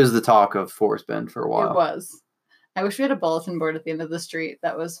 It was the talk of Forest Bend for a while. It was. I wish we had a bulletin board at the end of the street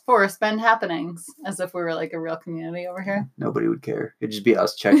that was Forest Bend happenings, as if we were like a real community over here. Nobody would care. It'd just be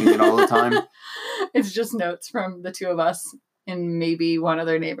us checking it all the time. It's just notes from the two of us and maybe one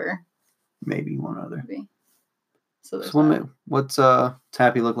other neighbor. Maybe one other. Maybe. So what's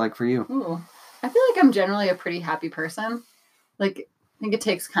happy look like for you? Ooh. I feel like I'm generally a pretty happy person. Like, I think it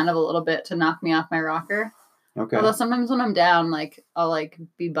takes kind of a little bit to knock me off my rocker. Okay. Although sometimes when I'm down, like, I'll, like,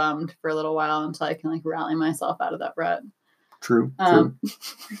 be bummed for a little while until I can, like, rally myself out of that rut. True.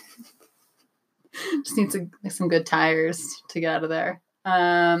 Just need some good tires to get out of there.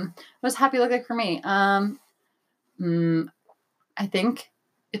 What's happy look like for me? I think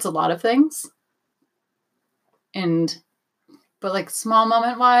it's a lot of things. But like small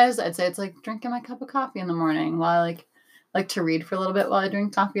moment wise, I'd say it's like drinking my cup of coffee in the morning while I like to read for a little bit while I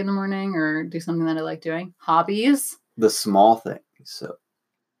drink coffee in the morning or do something that I like doing. Hobbies. The small things. So,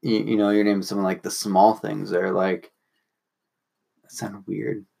 you know, you're naming something like the small things. They're like, that sounded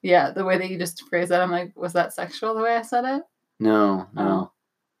weird. Yeah, the way that you just phrased that, I'm like, was that sexual the way I said it? No.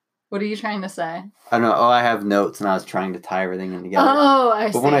 What are you trying to say? I don't know. Oh, I have notes and I was trying to tie everything in together. Oh,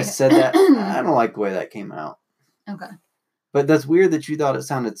 I see. But when I said that, I don't like the way that came out. Okay. But that's weird that you thought it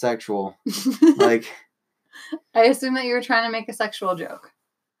sounded sexual. Like, I assume that you were trying to make a sexual joke.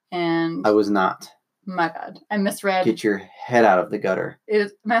 And I was not. My bad. I misread. Get your head out of the gutter.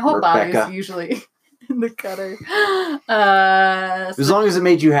 My whole body is usually in the gutter. As long as it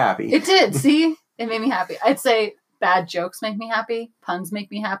made you happy. It did. See? It made me happy. I'd say bad jokes make me happy. Puns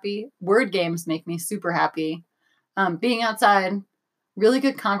make me happy. Word games make me super happy. Being outside, really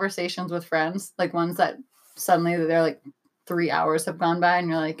good conversations with friends, like ones that suddenly they're like 3 hours have gone by and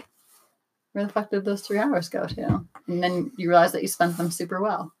you're like, where the fuck did those 3 hours go to? And then you realize that you spent them super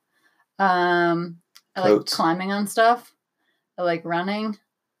well. I like climbing on stuff. I like running.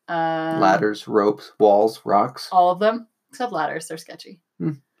 Ladders, ropes, walls, rocks. All of them, except ladders. They're sketchy.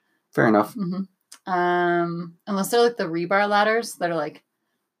 Fair enough. Mm-hmm. Unless they're like the rebar ladders that are like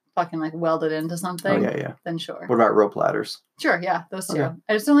fucking like welded into something. Oh, yeah. Then sure. What about rope ladders? Sure, yeah, those two. Okay.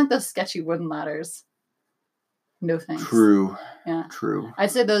 I just don't like those sketchy wooden ladders. No thanks. True. Yeah. True. I'd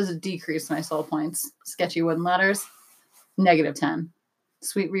say those decrease my soul points. Sketchy wooden ladders, -10.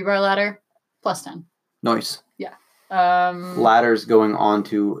 Sweet rebar ladder, +10. Nice. Yeah. Ladders going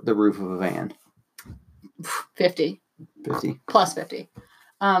onto the roof of a van. 50. 50. +50.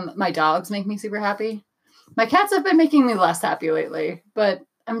 My dogs make me super happy. My cats have been making me less happy lately, but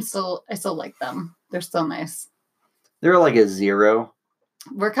I still like them. They're still nice. They're like a 0.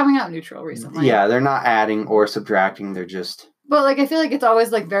 We're coming out neutral recently. Yeah, they're not adding or subtracting. They're just... But like, I feel like it's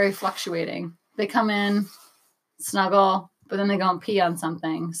always like very fluctuating. They come in, snuggle, but then they go and pee on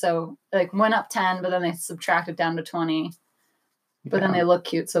something. So like went up 10, but then they subtract it down to 20. But then they look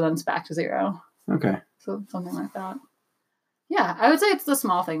cute, so then it's back to 0. Okay. So something like that. Yeah, I would say it's the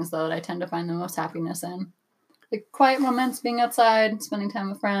small things, though, that I tend to find the most happiness in. Like quiet moments, being outside, spending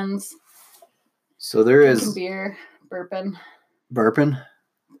time with friends. So there is... beer, burping. Burping?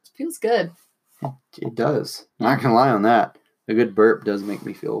 It feels good. It does. I'm not going to lie on that. A good burp does make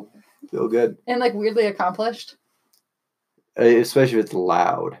me feel good. And like weirdly accomplished. Especially if it's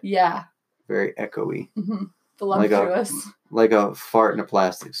loud. Yeah. Very echoey. Mm-hmm. Voluptuous. Like a fart in a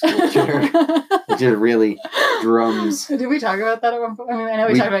plastic sculpture. It just really drums. Did we talk about that at one point? I mean, I know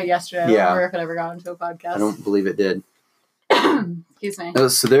we talked about it yesterday. I don't remember if it ever got into a podcast. I don't believe it did. Excuse me.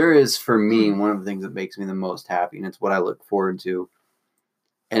 So there is, for me, one of the things that makes me the most happy, and it's what I look forward to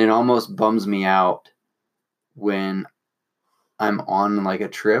And it almost bums me out when I'm on like a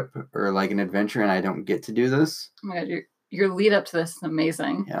trip or like an adventure and I don't get to do this. Oh my God, your lead up to this is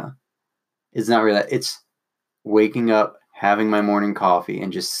amazing. Yeah. It's not really that. It's waking up, having my morning coffee,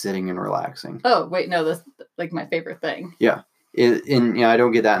 and just sitting and relaxing. Oh, wait, no, that's like my favorite thing. Yeah. I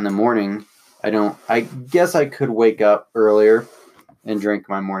don't get that in the morning. I guess I could wake up earlier and drink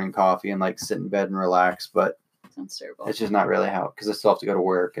my morning coffee and like sit in bed and relax, but sounds terrible. It's just not really how, because I still have to go to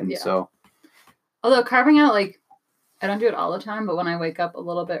work. And so. Although carving out, like, I don't do it all the time, but when I wake up a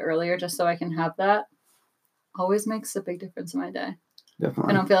little bit earlier just so I can have that, always makes a big difference in my day.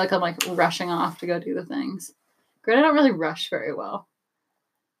 Definitely. I don't feel like I'm like rushing off to go do the things. Granted, I don't really rush very well.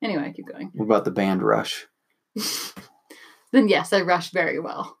 Anyway, keep going. What about the band Rush? Then yes, I rush very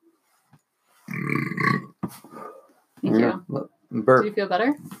well. Thank you. Burp. Do you feel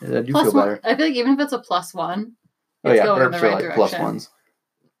better? Yeah, I do feel better. I feel like even if it's a +1, it's going in the right direction. +1s.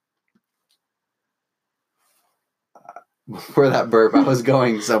 For that burp, I was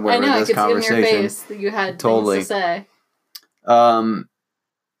going somewhere in this conversation. I know, I could see in your face that you had things to say.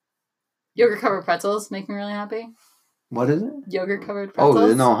 Yogurt covered pretzels make me really happy. What is it? Yogurt covered pretzels.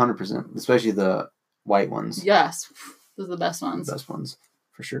 Oh, no, 100%. Especially the white ones. Yes. Those are the best ones. The best ones,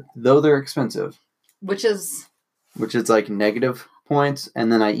 for sure. Though they're expensive. Which is like negative points,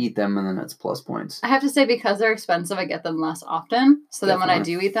 and then I eat them, and then it's plus points. I have to say, because they're expensive, I get them less often. So then when I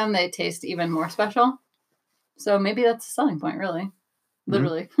do eat them, they taste even more special. So maybe that's a selling point, really.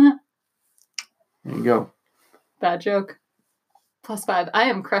 Literally. There you go. Bad joke. +5. I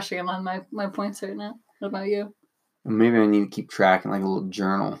am crushing on my points right now. What about you? Maybe I need to keep track in like a little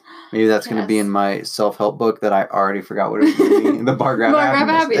journal. Maybe that's going to be in my self-help book that I already forgot what it was going to be. The Bar Graph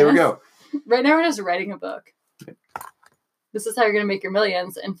Happiness. There we go. Right now we're just writing a book. This is how you're going to make your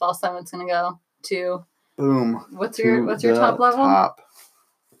millions, and Fall Seven's going to go to... Boom. What's your top level? Top.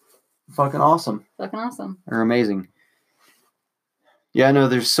 Fucking awesome. Fucking awesome. They're amazing. Yeah, no,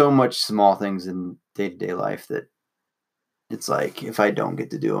 there's so much small things in day-to-day life that it's like, if I don't get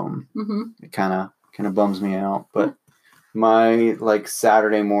to do them, it kind of bums me out. But my, like,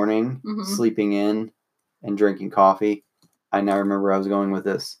 Saturday morning, sleeping in and drinking coffee, I now remember where I was going with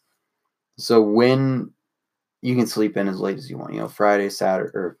this. So when you can sleep in as late as you want, Friday,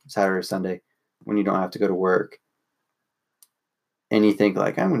 Saturday, or Sunday, when you don't have to go to work, and you think,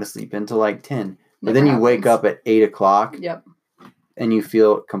 like, I'm going to sleep until, like, 10. But then you wake up at 8 o'clock. Yep. And you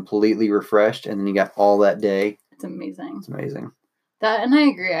feel completely refreshed, and then you got all that day. It's amazing. It's amazing. And I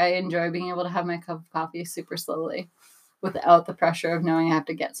agree. I enjoy being able to have my cup of coffee super slowly without the pressure of knowing I have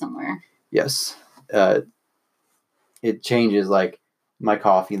to get somewhere. Yes. It changes, like, my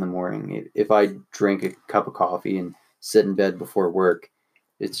coffee in the morning. If I drink a cup of coffee and sit in bed before work,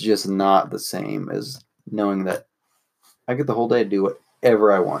 it's just not the same as knowing that I get the whole day to do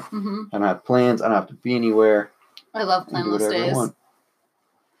whatever I want. I don't have plans. I don't have to be anywhere. I love planless days.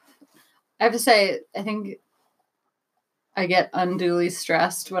 I have to say, I think I get unduly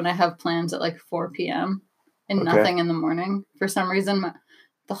stressed when I have plans at like 4 p.m. and nothing in the morning. For some reason,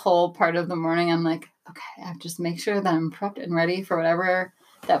 the whole part of the morning, I'm like, okay, I have to just make sure that I'm prepped and ready for whatever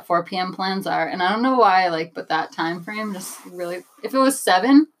that 4 p.m. plans are. And I don't know why, but that time frame just really, if it was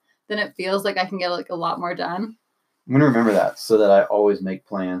 7, then it feels like I can get like a lot more done. I'm going to remember that so that I always make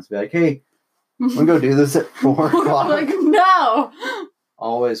plans. Be like, hey, I'm going to go do this at 4 o'clock. Like, no.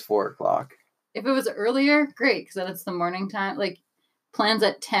 Always 4 o'clock. If it was earlier, great, because then it's the morning time. Like, plans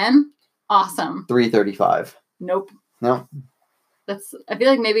at 10, awesome. 3:35. Nope. No. I feel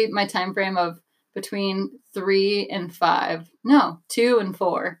like maybe my time frame of between 3 and 5. No, 2 and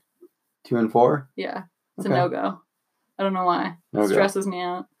 4. 2 and 4? Yeah. It's a no-go. I don't know why. It stresses me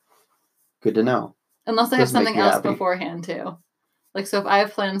out. Good to know. Unless I have something else beforehand, too. Like, so if I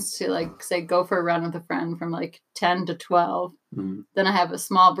have plans to, like, say, go for a run with a friend from, like, 10 to 12, then I have a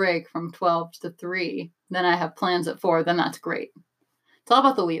small break from 12 to 3, then I have plans at 4, then that's great. It's all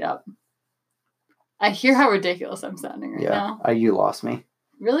about the lead up. I hear how ridiculous I'm sounding right now. You lost me.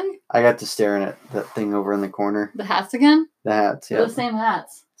 Really? I got to staring at that thing over in the corner. The hats again? The hats, yeah. They're the same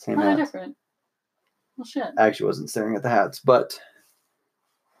hats. Same hats. They're different. Well, shit. I actually wasn't staring at the hats, but I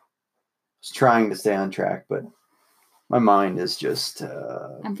was trying to stay on track, but my mind is just...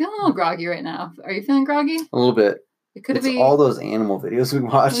 I'm feeling a little groggy right now. Are you feeling groggy? A little bit. It could be all those animal videos we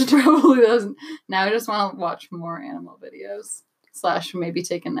watched. Probably those. Now I just want to watch more animal videos. / maybe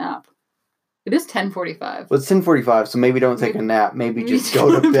take a nap. It is 10:45. Well, it's 10:45, so maybe don't take a nap. Maybe just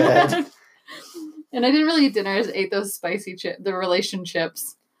go to bed. And I didn't really eat dinner. I just ate those spicy the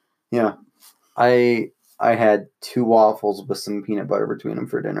relationships. Yeah. I had 2 waffles with some peanut butter between them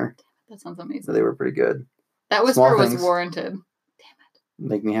for dinner. That sounds amazing. So they were pretty good. That whisper was warranted. Damn it.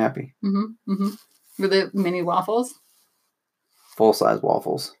 make me happy. Mm-hmm. Mm-hmm. Were they mini waffles? Full-size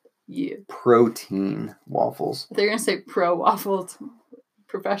waffles. Yeah. Protein waffles. They're going to say pro waffles.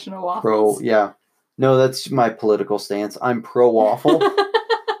 Professional waffles. Yeah. No, that's my political stance. I'm pro waffle.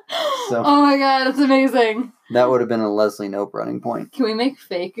 So, oh my god, that's amazing. That would have been a Leslie Knope running point. Can we make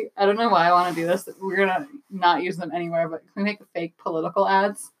fake? I don't know why I want to do this. We're going to not use them anywhere, but can we make fake political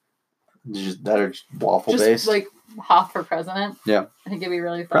ads? That are just waffle based? Just like Hoff for president? Yeah. I think it'd be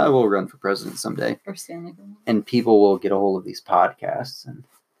really fun. Probably will run for president someday. Or Stanley. And people will get a hold of these podcasts and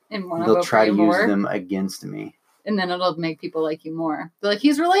they'll try to use them against me. And then it'll make people like you more. They're like,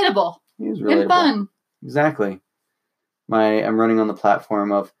 he's relatable. He's relatable. And fun. Exactly. I'm running on the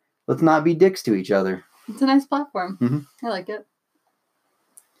platform of let's not be dicks to each other. It's a nice platform. Mm-hmm. I like it.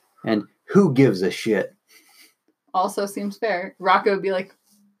 And who gives a shit? Also seems fair. Rocco would be like,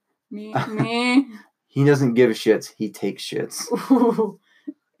 me. He doesn't give shits. He takes shits. Ooh.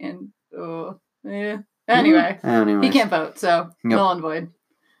 And yeah. Anyway, he can't vote, so null and void.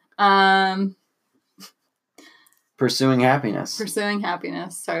 Pursuing happiness. Pursuing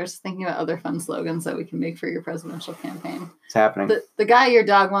happiness. So I was thinking about other fun slogans that we can make for your presidential campaign. It's happening. The guy your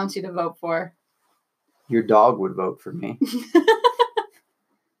dog wants you to vote for. Your dog would vote for me.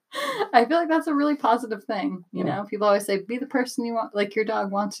 I feel like that's a really positive thing. You know, people always say, be the person you want, like your dog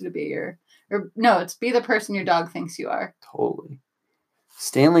wants you to be, or no, it's be the person your dog thinks you are. Totally.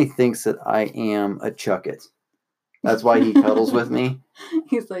 Stanley thinks that I am a Chuckit. That's why he cuddles with me.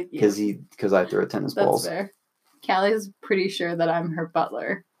 He's like, because I throw tennis balls. That's fair. Callie's pretty sure that I'm her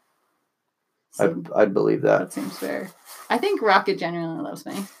butler. So I'd believe that. That seems fair. I think Rocket genuinely loves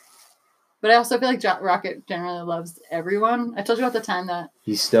me. But I also feel like Rocket generally loves everyone. I told you about the time that...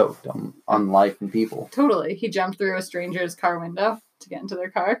 He's stoked on life and people. Totally. He jumped through a stranger's car window to get into their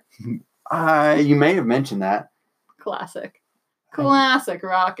car. You may have mentioned that. Classic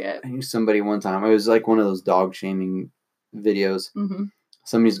Rocket. I knew somebody one time. It was like one of those dog shaming videos. Mm-hmm.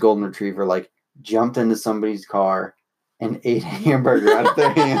 Somebody's golden retriever jumped into somebody's car and ate a hamburger out of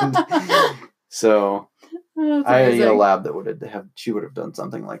their hand. So... I had a lab that she would have done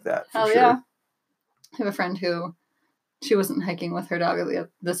something like that. Hell sure. Yeah. I have a friend who, she wasn't hiking with her dog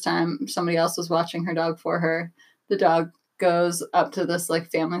this time. Somebody else was watching her dog for her. The dog goes up to this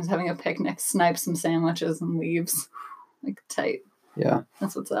family who's having a picnic, snipes some sandwiches and leaves. Tight. Yeah.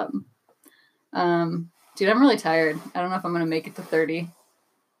 That's what's up. Dude, I'm really tired. I don't know if I'm going to make it to 30.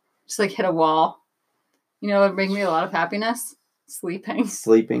 Just hit a wall. You know what would bring me a lot of happiness? Sleeping.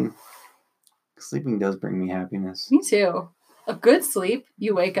 Sleeping does bring me happiness. Me too. A good sleep,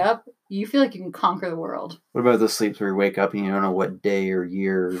 you wake up, you feel like you can conquer the world. What about those sleeps where you wake up and you don't know what day or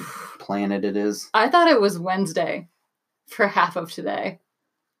year or planet it is? I thought it was Wednesday for half of today.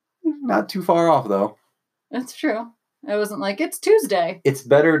 Not too far off, though. That's true. I wasn't it's Tuesday. It's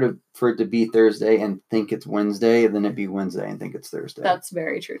better for it to be Thursday and think it's Wednesday than it be Wednesday and think it's Thursday. That's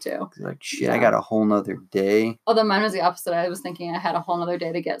very true, too. Shit, yeah. I got a whole nother day. Although mine was the opposite. I was thinking I had a whole nother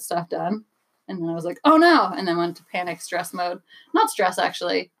day to get stuff done. And then I was like, oh no. And then went to panic stress mode. Not stress,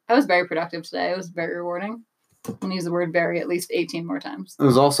 actually. I was very productive today. It was very rewarding. I'm going to use the word very at least 18 more times. It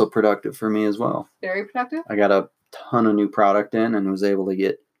was also productive for me as well. Very productive? I got a ton of new product in and was able to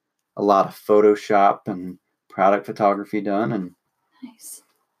get a lot of Photoshop and product photography done. And nice.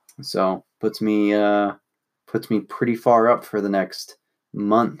 So puts me pretty far up for the next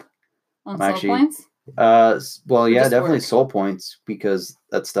month. On Soul Points? Well, yeah, definitely work? Soul Points, because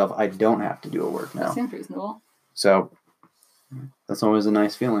that's stuff I don't have to do at work now. That seems reasonable. So that's always a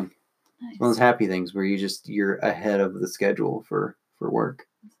nice feeling. Nice. It's one of those happy things where you're ahead of the schedule for work.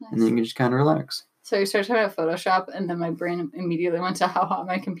 Nice. And then you can just kind of relax. So you started talking about Photoshop, and then my brain immediately went to how hot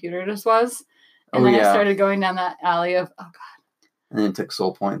my computer just was. And then I started going down that alley of, oh God. And then it took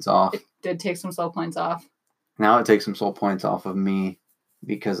Soul Points off. It did take some Soul Points off. Now it takes some Soul Points off of me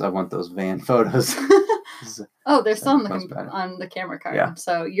because I want those van photos. Oh, they're still on the camera card. Yeah.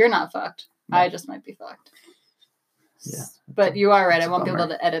 So you're not fucked. No. I just might be fucked. Yeah. But you are right. I won't be able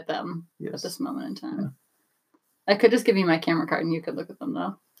to edit them at this moment in time. Yeah. I could just give you my camera card and you could look at them,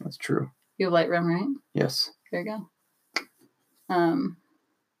 though. That's true. You have Lightroom, right? Yes. There you go.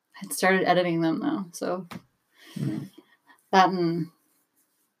 I started editing them, though. So that and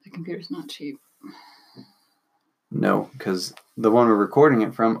the computer's not cheap. No, because the one we're recording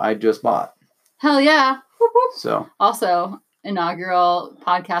it from, I just bought. Hell yeah. Whoop, whoop. So. Also, inaugural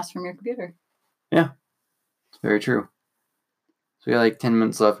podcast from your computer. Yeah. It's very true. So we got 10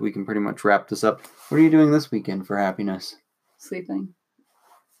 minutes left. We can pretty much wrap this up. What are you doing this weekend for happiness? Sleeping.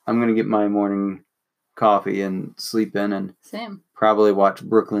 I'm going to get my morning coffee and sleep in and Same. Probably watch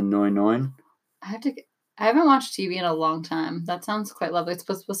Brooklyn Nine-Nine. I I haven't watched TV in a long time. That sounds quite lovely. It's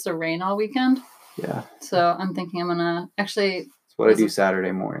supposed to rain all weekend. Yeah. So I'm thinking I'm gonna actually. It's what I do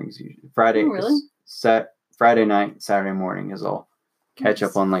Saturday mornings usually. Friday. Oh, really? Friday night, Saturday morning is all catch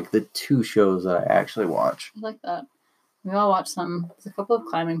up on like the 2 shows that I actually watch. I like that. We all watched some. There's a couple of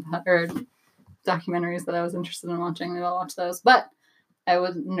climbing or documentaries that I was interested in watching. We all watched those. But I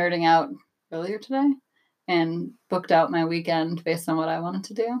was nerding out earlier today and booked out my weekend based on what I wanted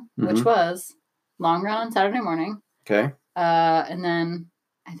to do, which was long run on Saturday morning. Okay. And then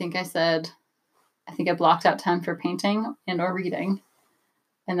I think I blocked out time for painting and or reading.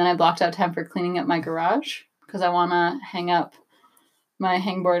 And then I blocked out time for cleaning up my garage because I want to hang up my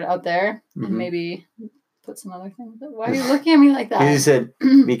hangboard out there and maybe put some other things. Why are you looking at me like that? You said,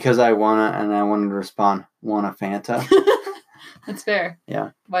 because I wanna, and I wanted to respond, want a Fanta? That's fair.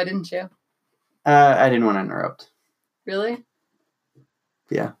 Yeah. Why didn't you? I didn't want to interrupt. Really?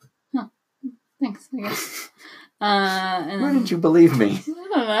 Yeah. Huh. Thanks, I guess. Why didn't you believe me? I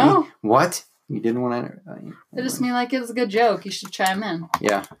don't know. What? You didn't want to interrupt? I just mean like it was a good joke. You should chime in.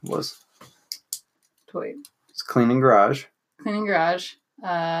 Yeah, it was. Wait. It's cleaning garage. Cleaning garage.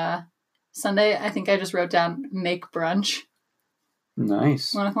 Sunday, I think I just wrote down make brunch.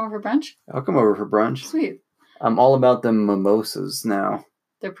 Nice. Want to come over for brunch? I'll come over for brunch. Sweet. I'm all about the mimosas now.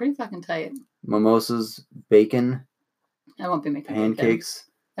 They're pretty fucking tight. Mimosas, bacon. I won't be making pancakes. Bacon.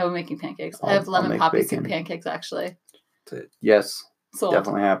 I will be making pancakes. I have lemon poppy soup pancakes actually. Yes. Sold.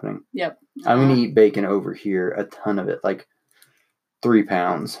 Definitely happening. Yep. I'm going to eat bacon over here, a ton of it, like 3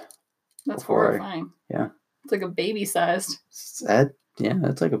 pounds. That's horrifying. Yeah. It's like a baby sized. Yeah,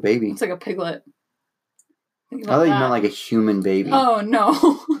 that's like a baby. It's like a piglet. I thought you meant like a human baby. Oh, no.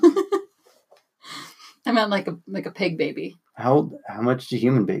 I meant like a pig baby. How much do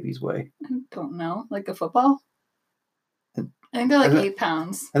human babies weigh? I don't know. Like a football? I think they're like 8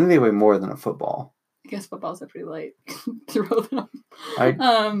 pounds. I think they weigh more than a football. I guess footballs are pretty light. Throw them.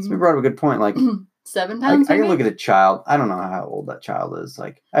 You brought up a good point. Like 7 pounds. I can look at a child. I don't know how old that child is.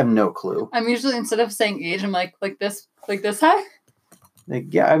 Like I have no clue. I'm usually, instead of saying age, I'm like this high.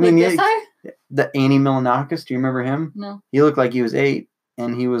 Like, yeah, I mean, like this high? The Annie Milonakis. Do you remember him? No. He looked like he was 8,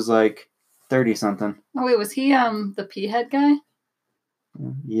 and he was like 30 something. Oh wait, was he the pea head guy?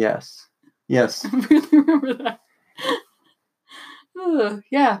 Yes. I really remember that.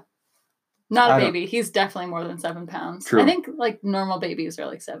 Yeah. Not a baby. He's definitely more than 7 pounds. True. I think like normal babies are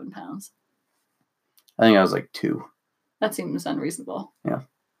like 7 pounds. I think I was like 2. That seems unreasonable. Yeah.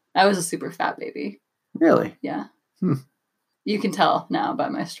 I was a super fat baby. Really? Yeah. You can tell now by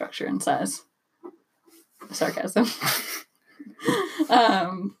my structure and size. Sarcasm.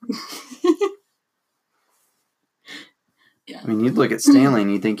 Yeah. I mean, you'd look at Stanley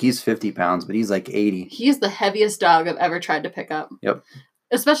and you think he's 50 pounds, but he's like 80. He's the heaviest dog I've ever tried to pick up. Yep.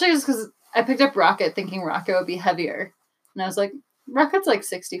 Especially just because I picked up Rocket thinking Rocket would be heavier. And I was like, Rocket's like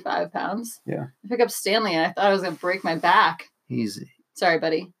 65 pounds. Yeah. I picked up Stanley and I thought I was going to break my back. Sorry,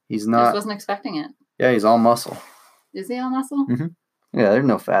 buddy. He's not. I just wasn't expecting it. Yeah, he's all muscle. Is he all muscle? Mm-hmm. Yeah, there's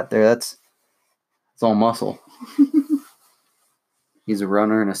no fat there. It's all muscle. He's a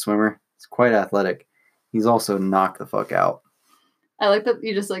runner and a swimmer. He's quite athletic. He's also knocked the fuck out. I like that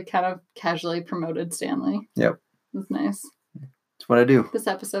you just like kind of casually promoted Stanley. Yep. That's nice. That's what I do. This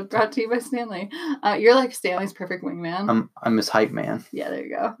episode brought to you by Stanley. You're like Stanley's perfect wingman. I'm his hype man. Yeah, there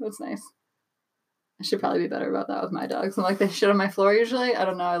you go. That's nice. I should probably be better about that with my dogs. I'm like, they shit on my floor usually. I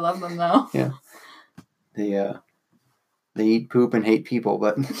don't know. I love them though. Yeah. They eat poop and hate people,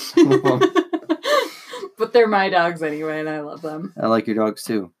 but but they're my dogs anyway, and I love them. I like your dogs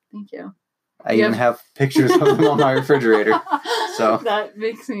too. Thank you. I even have pictures of them on my refrigerator. So that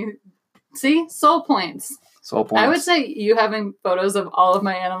makes me see soul points. Soul points. I would say you having photos of all of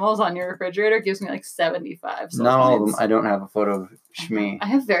my animals on your refrigerator gives me like 75 soul Not points. all of them. I don't have a photo of Shmi. I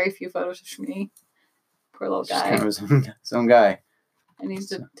have very few photos of Shmi. Poor little guy. Kind of his own guy. I need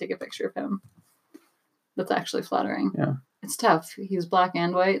to take a picture of him. That's actually flattering. Yeah. It's tough. He's black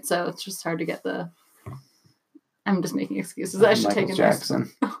and white, so it's just hard to get the... I'm just making excuses. I should Michael take a Jackson.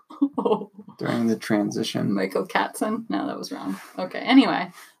 During the transition. Michael Katzen? No, that was wrong. Okay,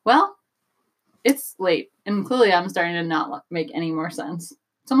 anyway. Well, it's late, and clearly I'm starting to not make any more sense.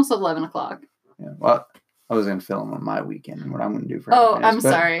 It's almost 11 o'clock. Yeah, well, I was going to film on my weekend and what I'm going to do for I'm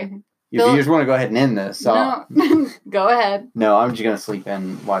sorry. If you just want to go ahead and end this. No, go ahead. No, I'm just going to sleep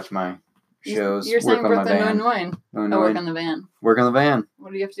and watch my shows. You're saying Brooklyn, Moon. Work on the van. Work on the van.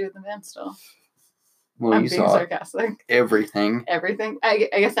 What do you have to do with the van still? Well, I'm you being saw sarcastic. Everything. Everything? I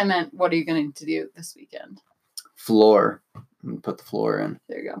guess I meant, what are you going to do this weekend? Floor. Put the floor in.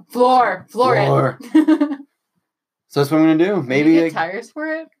 There you go. Floor. So that's what I'm going to do. Maybe you get tires for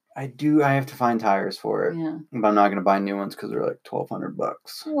it? I do. I have to find tires for it. Yeah. But I'm not going to buy new ones because they're like $1,200.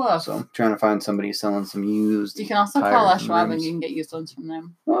 Whoa. So I'm trying to find somebody selling some used. You can also call Les Schwab and you can get used ones from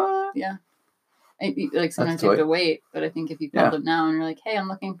them. What? Yeah. Like sometimes you have to wait, but I think if you call them now and you're like, hey, I'm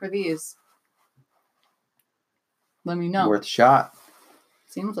looking for these, let me know. Worth a shot.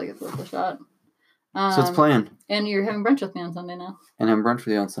 Seems like it's worth a shot. So it's planned. And you're having brunch with me on Sunday now. And having brunch with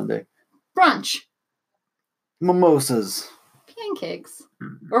you on Sunday. Brunch. Mimosas. Pancakes.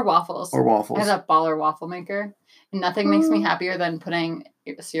 Or waffles. I have that baller waffle maker. And nothing makes me happier than putting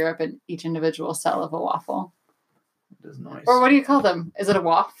syrup in each individual cell of a waffle. It is nice. Or what do you call them? Is it a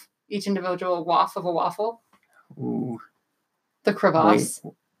waff? Each individual waff of a waffle? Ooh. The crevasse.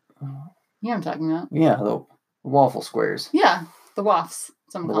 Wait. You know what I'm talking about. Yeah, the waffle squares. Yeah, the waffs.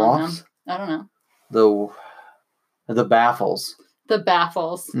 Some calling them. I don't know. The baffles. The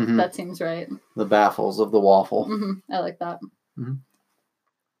baffles. Mm-hmm. That seems right. The baffles of the waffle. Mm-hmm. I like that. Mm-hmm.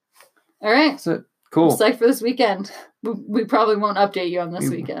 All right. That's it. Cool. I'm psyched for this weekend. We probably won't update you on this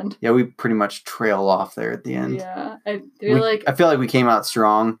weekend. Yeah, we pretty much trail off there at the end. Yeah, I feel like we came out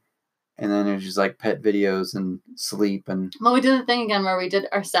strong, and then it was just like pet videos and sleep and. Well, we did the thing again where we did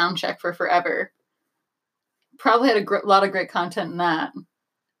our sound check for forever. Probably had a lot of great content in that,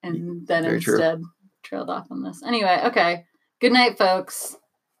 and then instead trailed off on this. Anyway, okay. Good night, folks.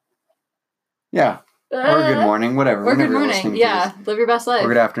 Yeah. Or good morning, whatever. Or good morning. Yeah, live your best life. Or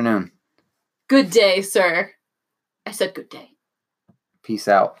good afternoon. Good day, sir. I said good day. Peace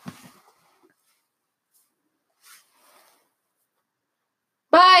out.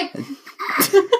 Bye.